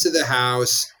goes to the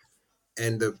house,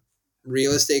 and the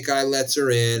real estate guy lets her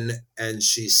in, and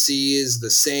she sees the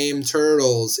same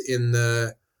turtles in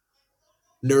the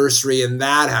nursery in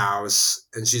that house,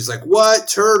 and she's like, what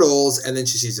turtles? And then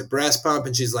she sees a breast pump,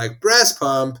 and she's like, breast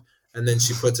pump, and then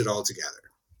she puts it all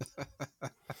together.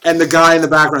 And the guy in the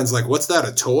background's like, what's that,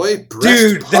 a toy? Breast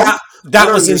Dude, pump? that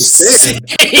I was don't insane.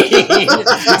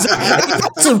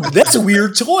 understand. that's a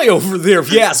weird toy over there,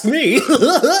 if you ask me.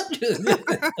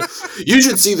 You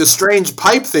should see the strange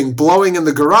pipe thing blowing in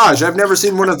the garage. I've never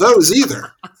seen one of those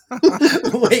either.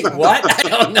 Wait, what? I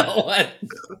don't know what.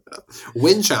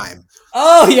 Wind chime.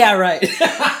 Oh, yeah, right.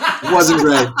 It wasn't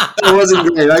great.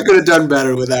 I could have done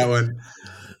better with that one.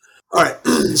 All right.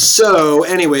 So,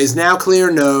 anyways, now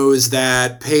Claire knows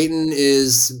that Peyton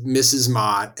is Mrs.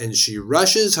 Mott, and she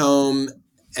rushes home,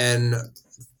 and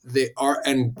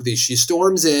she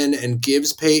storms in and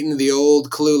gives Peyton the old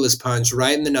clueless punch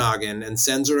right in the noggin and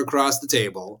sends her across the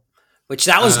table. Which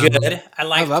that was good. I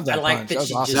love that like punch. that That was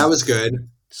she awesome. just That was good.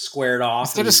 squared off.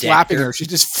 Instead and of decked slapping her, she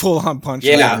just full on punched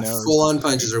her Yeah, in the nose. Full on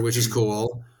punches her, which is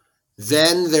cool.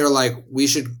 Then they're like,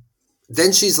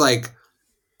 then she's like,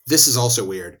 this is also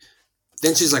weird.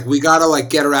 Then she's like, we gotta like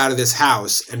get her out of this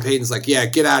house. And Peyton's like, yeah,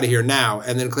 get out of here now.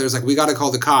 And then Claire's like, we gotta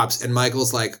call the cops. And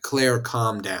Michael's like, Claire,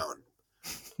 calm down.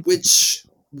 Which,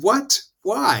 what?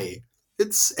 Why?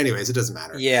 Anyways, it doesn't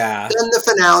matter. Yeah. Then the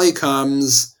finale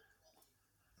comes.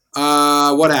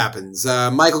 What happens?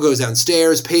 Michael goes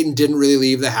downstairs. Peyton didn't really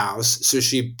leave the house, so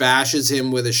she bashes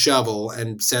him with a shovel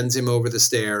and sends him over the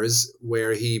stairs,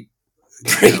 where he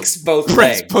Breaks both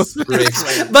legs.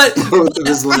 breaks But both of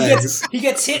his legs. he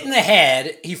gets hit in the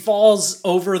head. He falls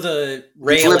over the He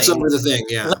railing. flips over the thing,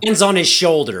 yeah. Lands on his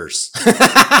shoulders.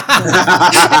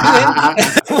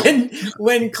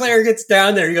 when Claire gets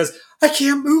down there, he goes, I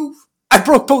can't move. I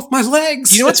broke both my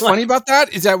legs. You know what's funny about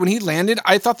that is that when he landed,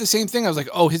 I thought the same thing. I was like,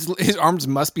 oh, his arms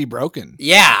must be broken.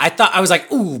 Yeah, I was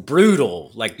like, ooh, brutal,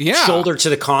 like Yeah. shoulder to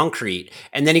the concrete.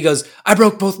 And then he goes, I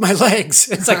broke both my legs.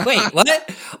 It's like, wait, what?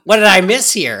 What did I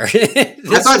miss here?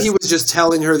 I thought he was just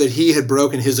telling her that he had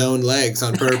broken his own legs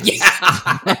on purpose.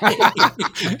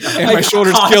 And my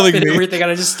shoulder's killing and me. everything, and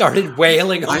I just started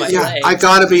wailing on my legs. I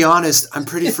gotta be honest. I'm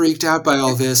pretty freaked out by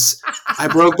all this. I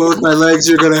broke both my legs.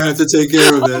 You're gonna have to take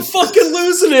care of I'm it. fucking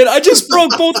losing it. I just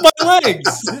broke both my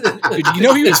legs. Dude, you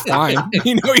know he was fine.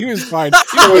 You know he was fine.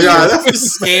 Oh my god. I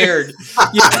was scared.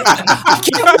 Yeah. I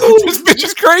can't move. This bitch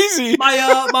is crazy.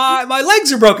 My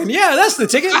legs are broken. Yeah, that's the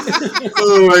ticket.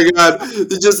 Oh my god.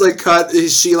 They just like cut.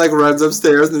 She like runs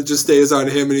upstairs and it just stays on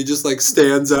him, and he just like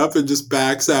stands up and just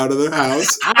backs out of the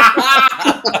house.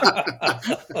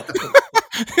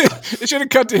 It should have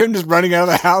cut to him just running out of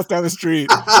the house down the street.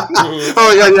 Oh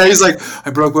my god, yeah, he's like, I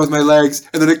broke both my legs,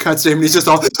 and then it cuts to him and he's just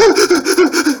all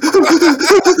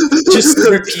Just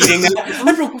repeating that.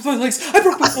 I broke both my legs. I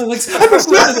broke both my legs. I broke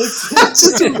both my legs.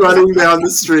 just running down the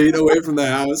street away from the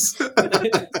house.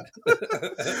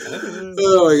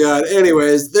 Oh my god.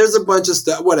 Anyways, there's a bunch of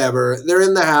stuff. Whatever. They're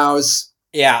in the house.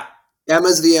 Yeah.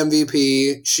 Emma's the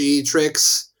MVP. She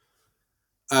tricks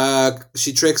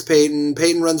She tricks Peyton.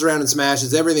 Peyton runs around and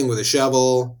smashes everything with a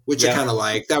shovel, which I kind of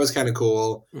like. That was kind of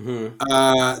cool.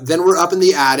 Mm-hmm. Then we're up in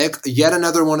the attic. Yet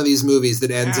another one of these movies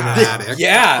that ends in an attic.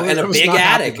 Yeah, and a big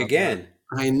attic again.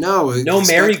 I know. No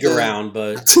merry-go-round,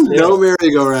 but... No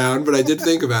merry-go-round, but I did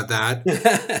think about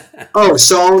that. Oh,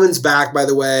 Solomon's back, by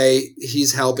the way.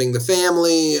 He's helping the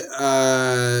family.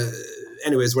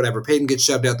 Anyways, whatever. Peyton gets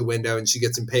shoved out the window, and she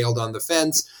gets impaled on the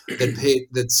fence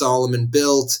that Solomon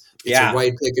built. It's a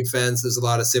white picket fence. There's a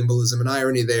lot of symbolism and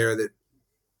irony there that,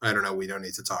 I don't know, we don't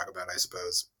need to talk about, I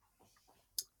suppose.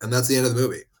 And that's the end of the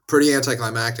movie. Pretty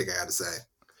anticlimactic, I gotta say.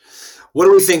 What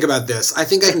do we think about this? I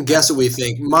think I can guess what we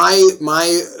think. My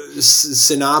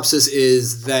synopsis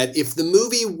is that if the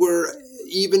movie were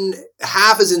even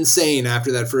half as insane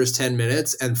after that first 10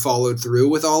 minutes and followed through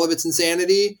with all of its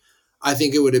insanity, I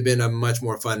think it would have been a much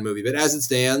more fun movie. But as it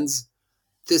stands,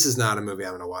 this is not a movie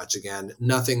I'm going to watch again.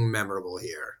 Nothing memorable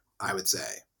here, I would say.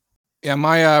 Yeah,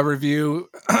 my review,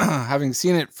 having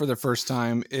seen it for the first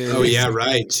time, is... Oh, yeah,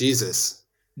 right. Jesus.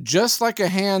 Just like a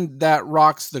hand that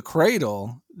rocks the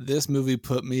cradle, this movie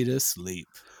put me to sleep.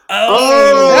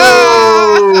 Oh,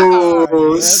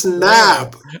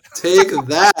 snap. Take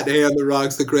that, hand that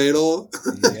rocks the cradle.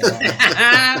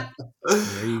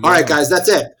 All right, guys, that's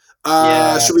it.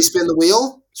 Should we spin the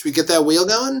wheel? Should we get that wheel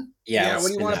going? Yeah, what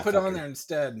do you want to put on there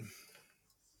instead?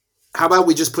 How about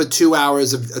we just put 2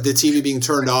 hours of the TV being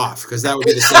turned off? Because that would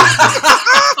be the same thing.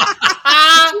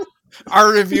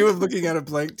 Our review of looking at a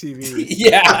blank TV.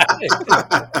 Yeah.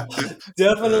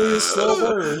 Definitely a slow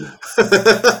burn.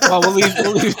 Well, we'll leave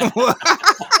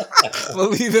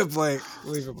it blank.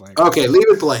 Leave it blank. Okay, leave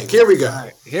it blank. Here we go. All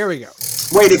right, here we go.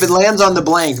 Wait, if it lands on the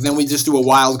blank, then we just do a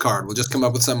wild card. We'll just come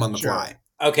up with something on the fly.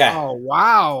 Okay. Oh,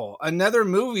 wow. Another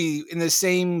movie in the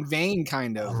same vein,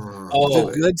 kind of.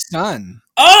 Oh. The Good Son.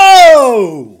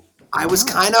 Oh! I was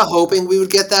kind of hoping we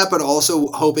would get that, but also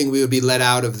hoping we would be let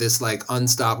out of this like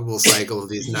unstoppable cycle of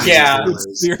these 90s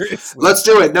thrillers. Seriously. Let's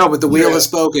do it. No, but the wheel has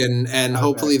spoken, and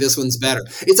hopefully this one's better.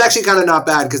 It's actually kind of not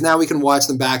bad because now we can watch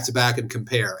them back to back and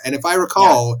compare. And if I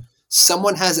recall,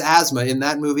 someone has asthma in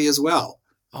that movie as well.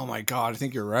 Oh my God, I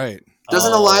think you're right.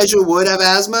 Doesn't Elijah Wood have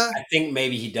asthma? I think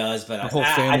maybe he does, but I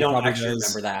don't actually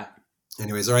remember that.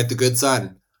 Anyways, all right, The Good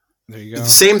Son. There you go. The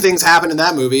same things happen in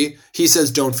that movie. He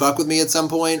says, "Don't fuck with me" at some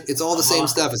point. It's all the same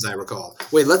stuff as I recall.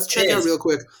 Wait, let's check out real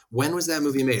quick. When was that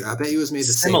movie made? I bet you it was made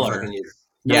the same fucking year.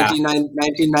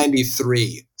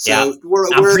 1993. So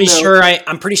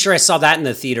I'm pretty sure I saw that in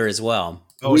the theater as well.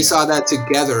 We saw that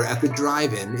together at the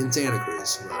drive-in in Santa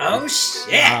Cruz. Oh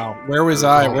shit! Wow. Where was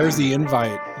I? Where's the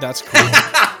invite? That's cool.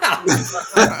 All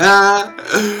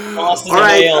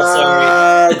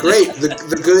right, great.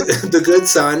 The Good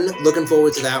Son. Looking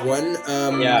forward to that one.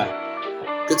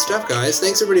 Good stuff, guys.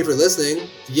 Thanks everybody for listening.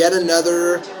 Yet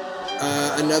another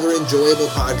enjoyable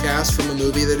podcast from a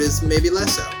movie that is maybe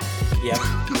less so. Yep.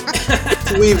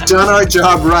 We've done our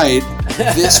job right.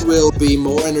 This will be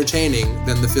more entertaining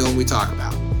than the film we talk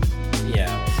about.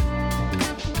 Yeah.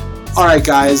 All right,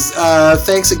 guys.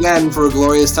 Thanks again for a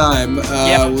glorious time.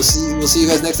 We'll see you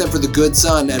guys next time for The Good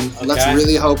Son, and let's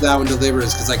really hope that one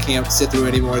delivers because I can't sit through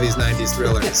any more of these 90s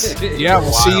thrillers. Yeah,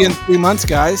 we'll see you in 3 months,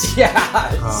 guys.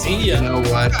 Yeah. See ya. You know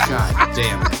what? God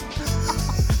damn it.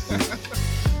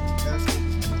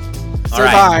 All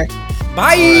right. Bye.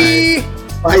 Bye.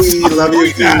 Bye. Love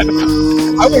you, too. I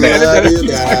would edit that if you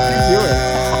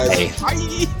guys.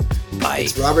 Bye. Bye.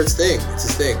 It's Robert's thing. It's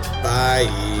his thing. Bye.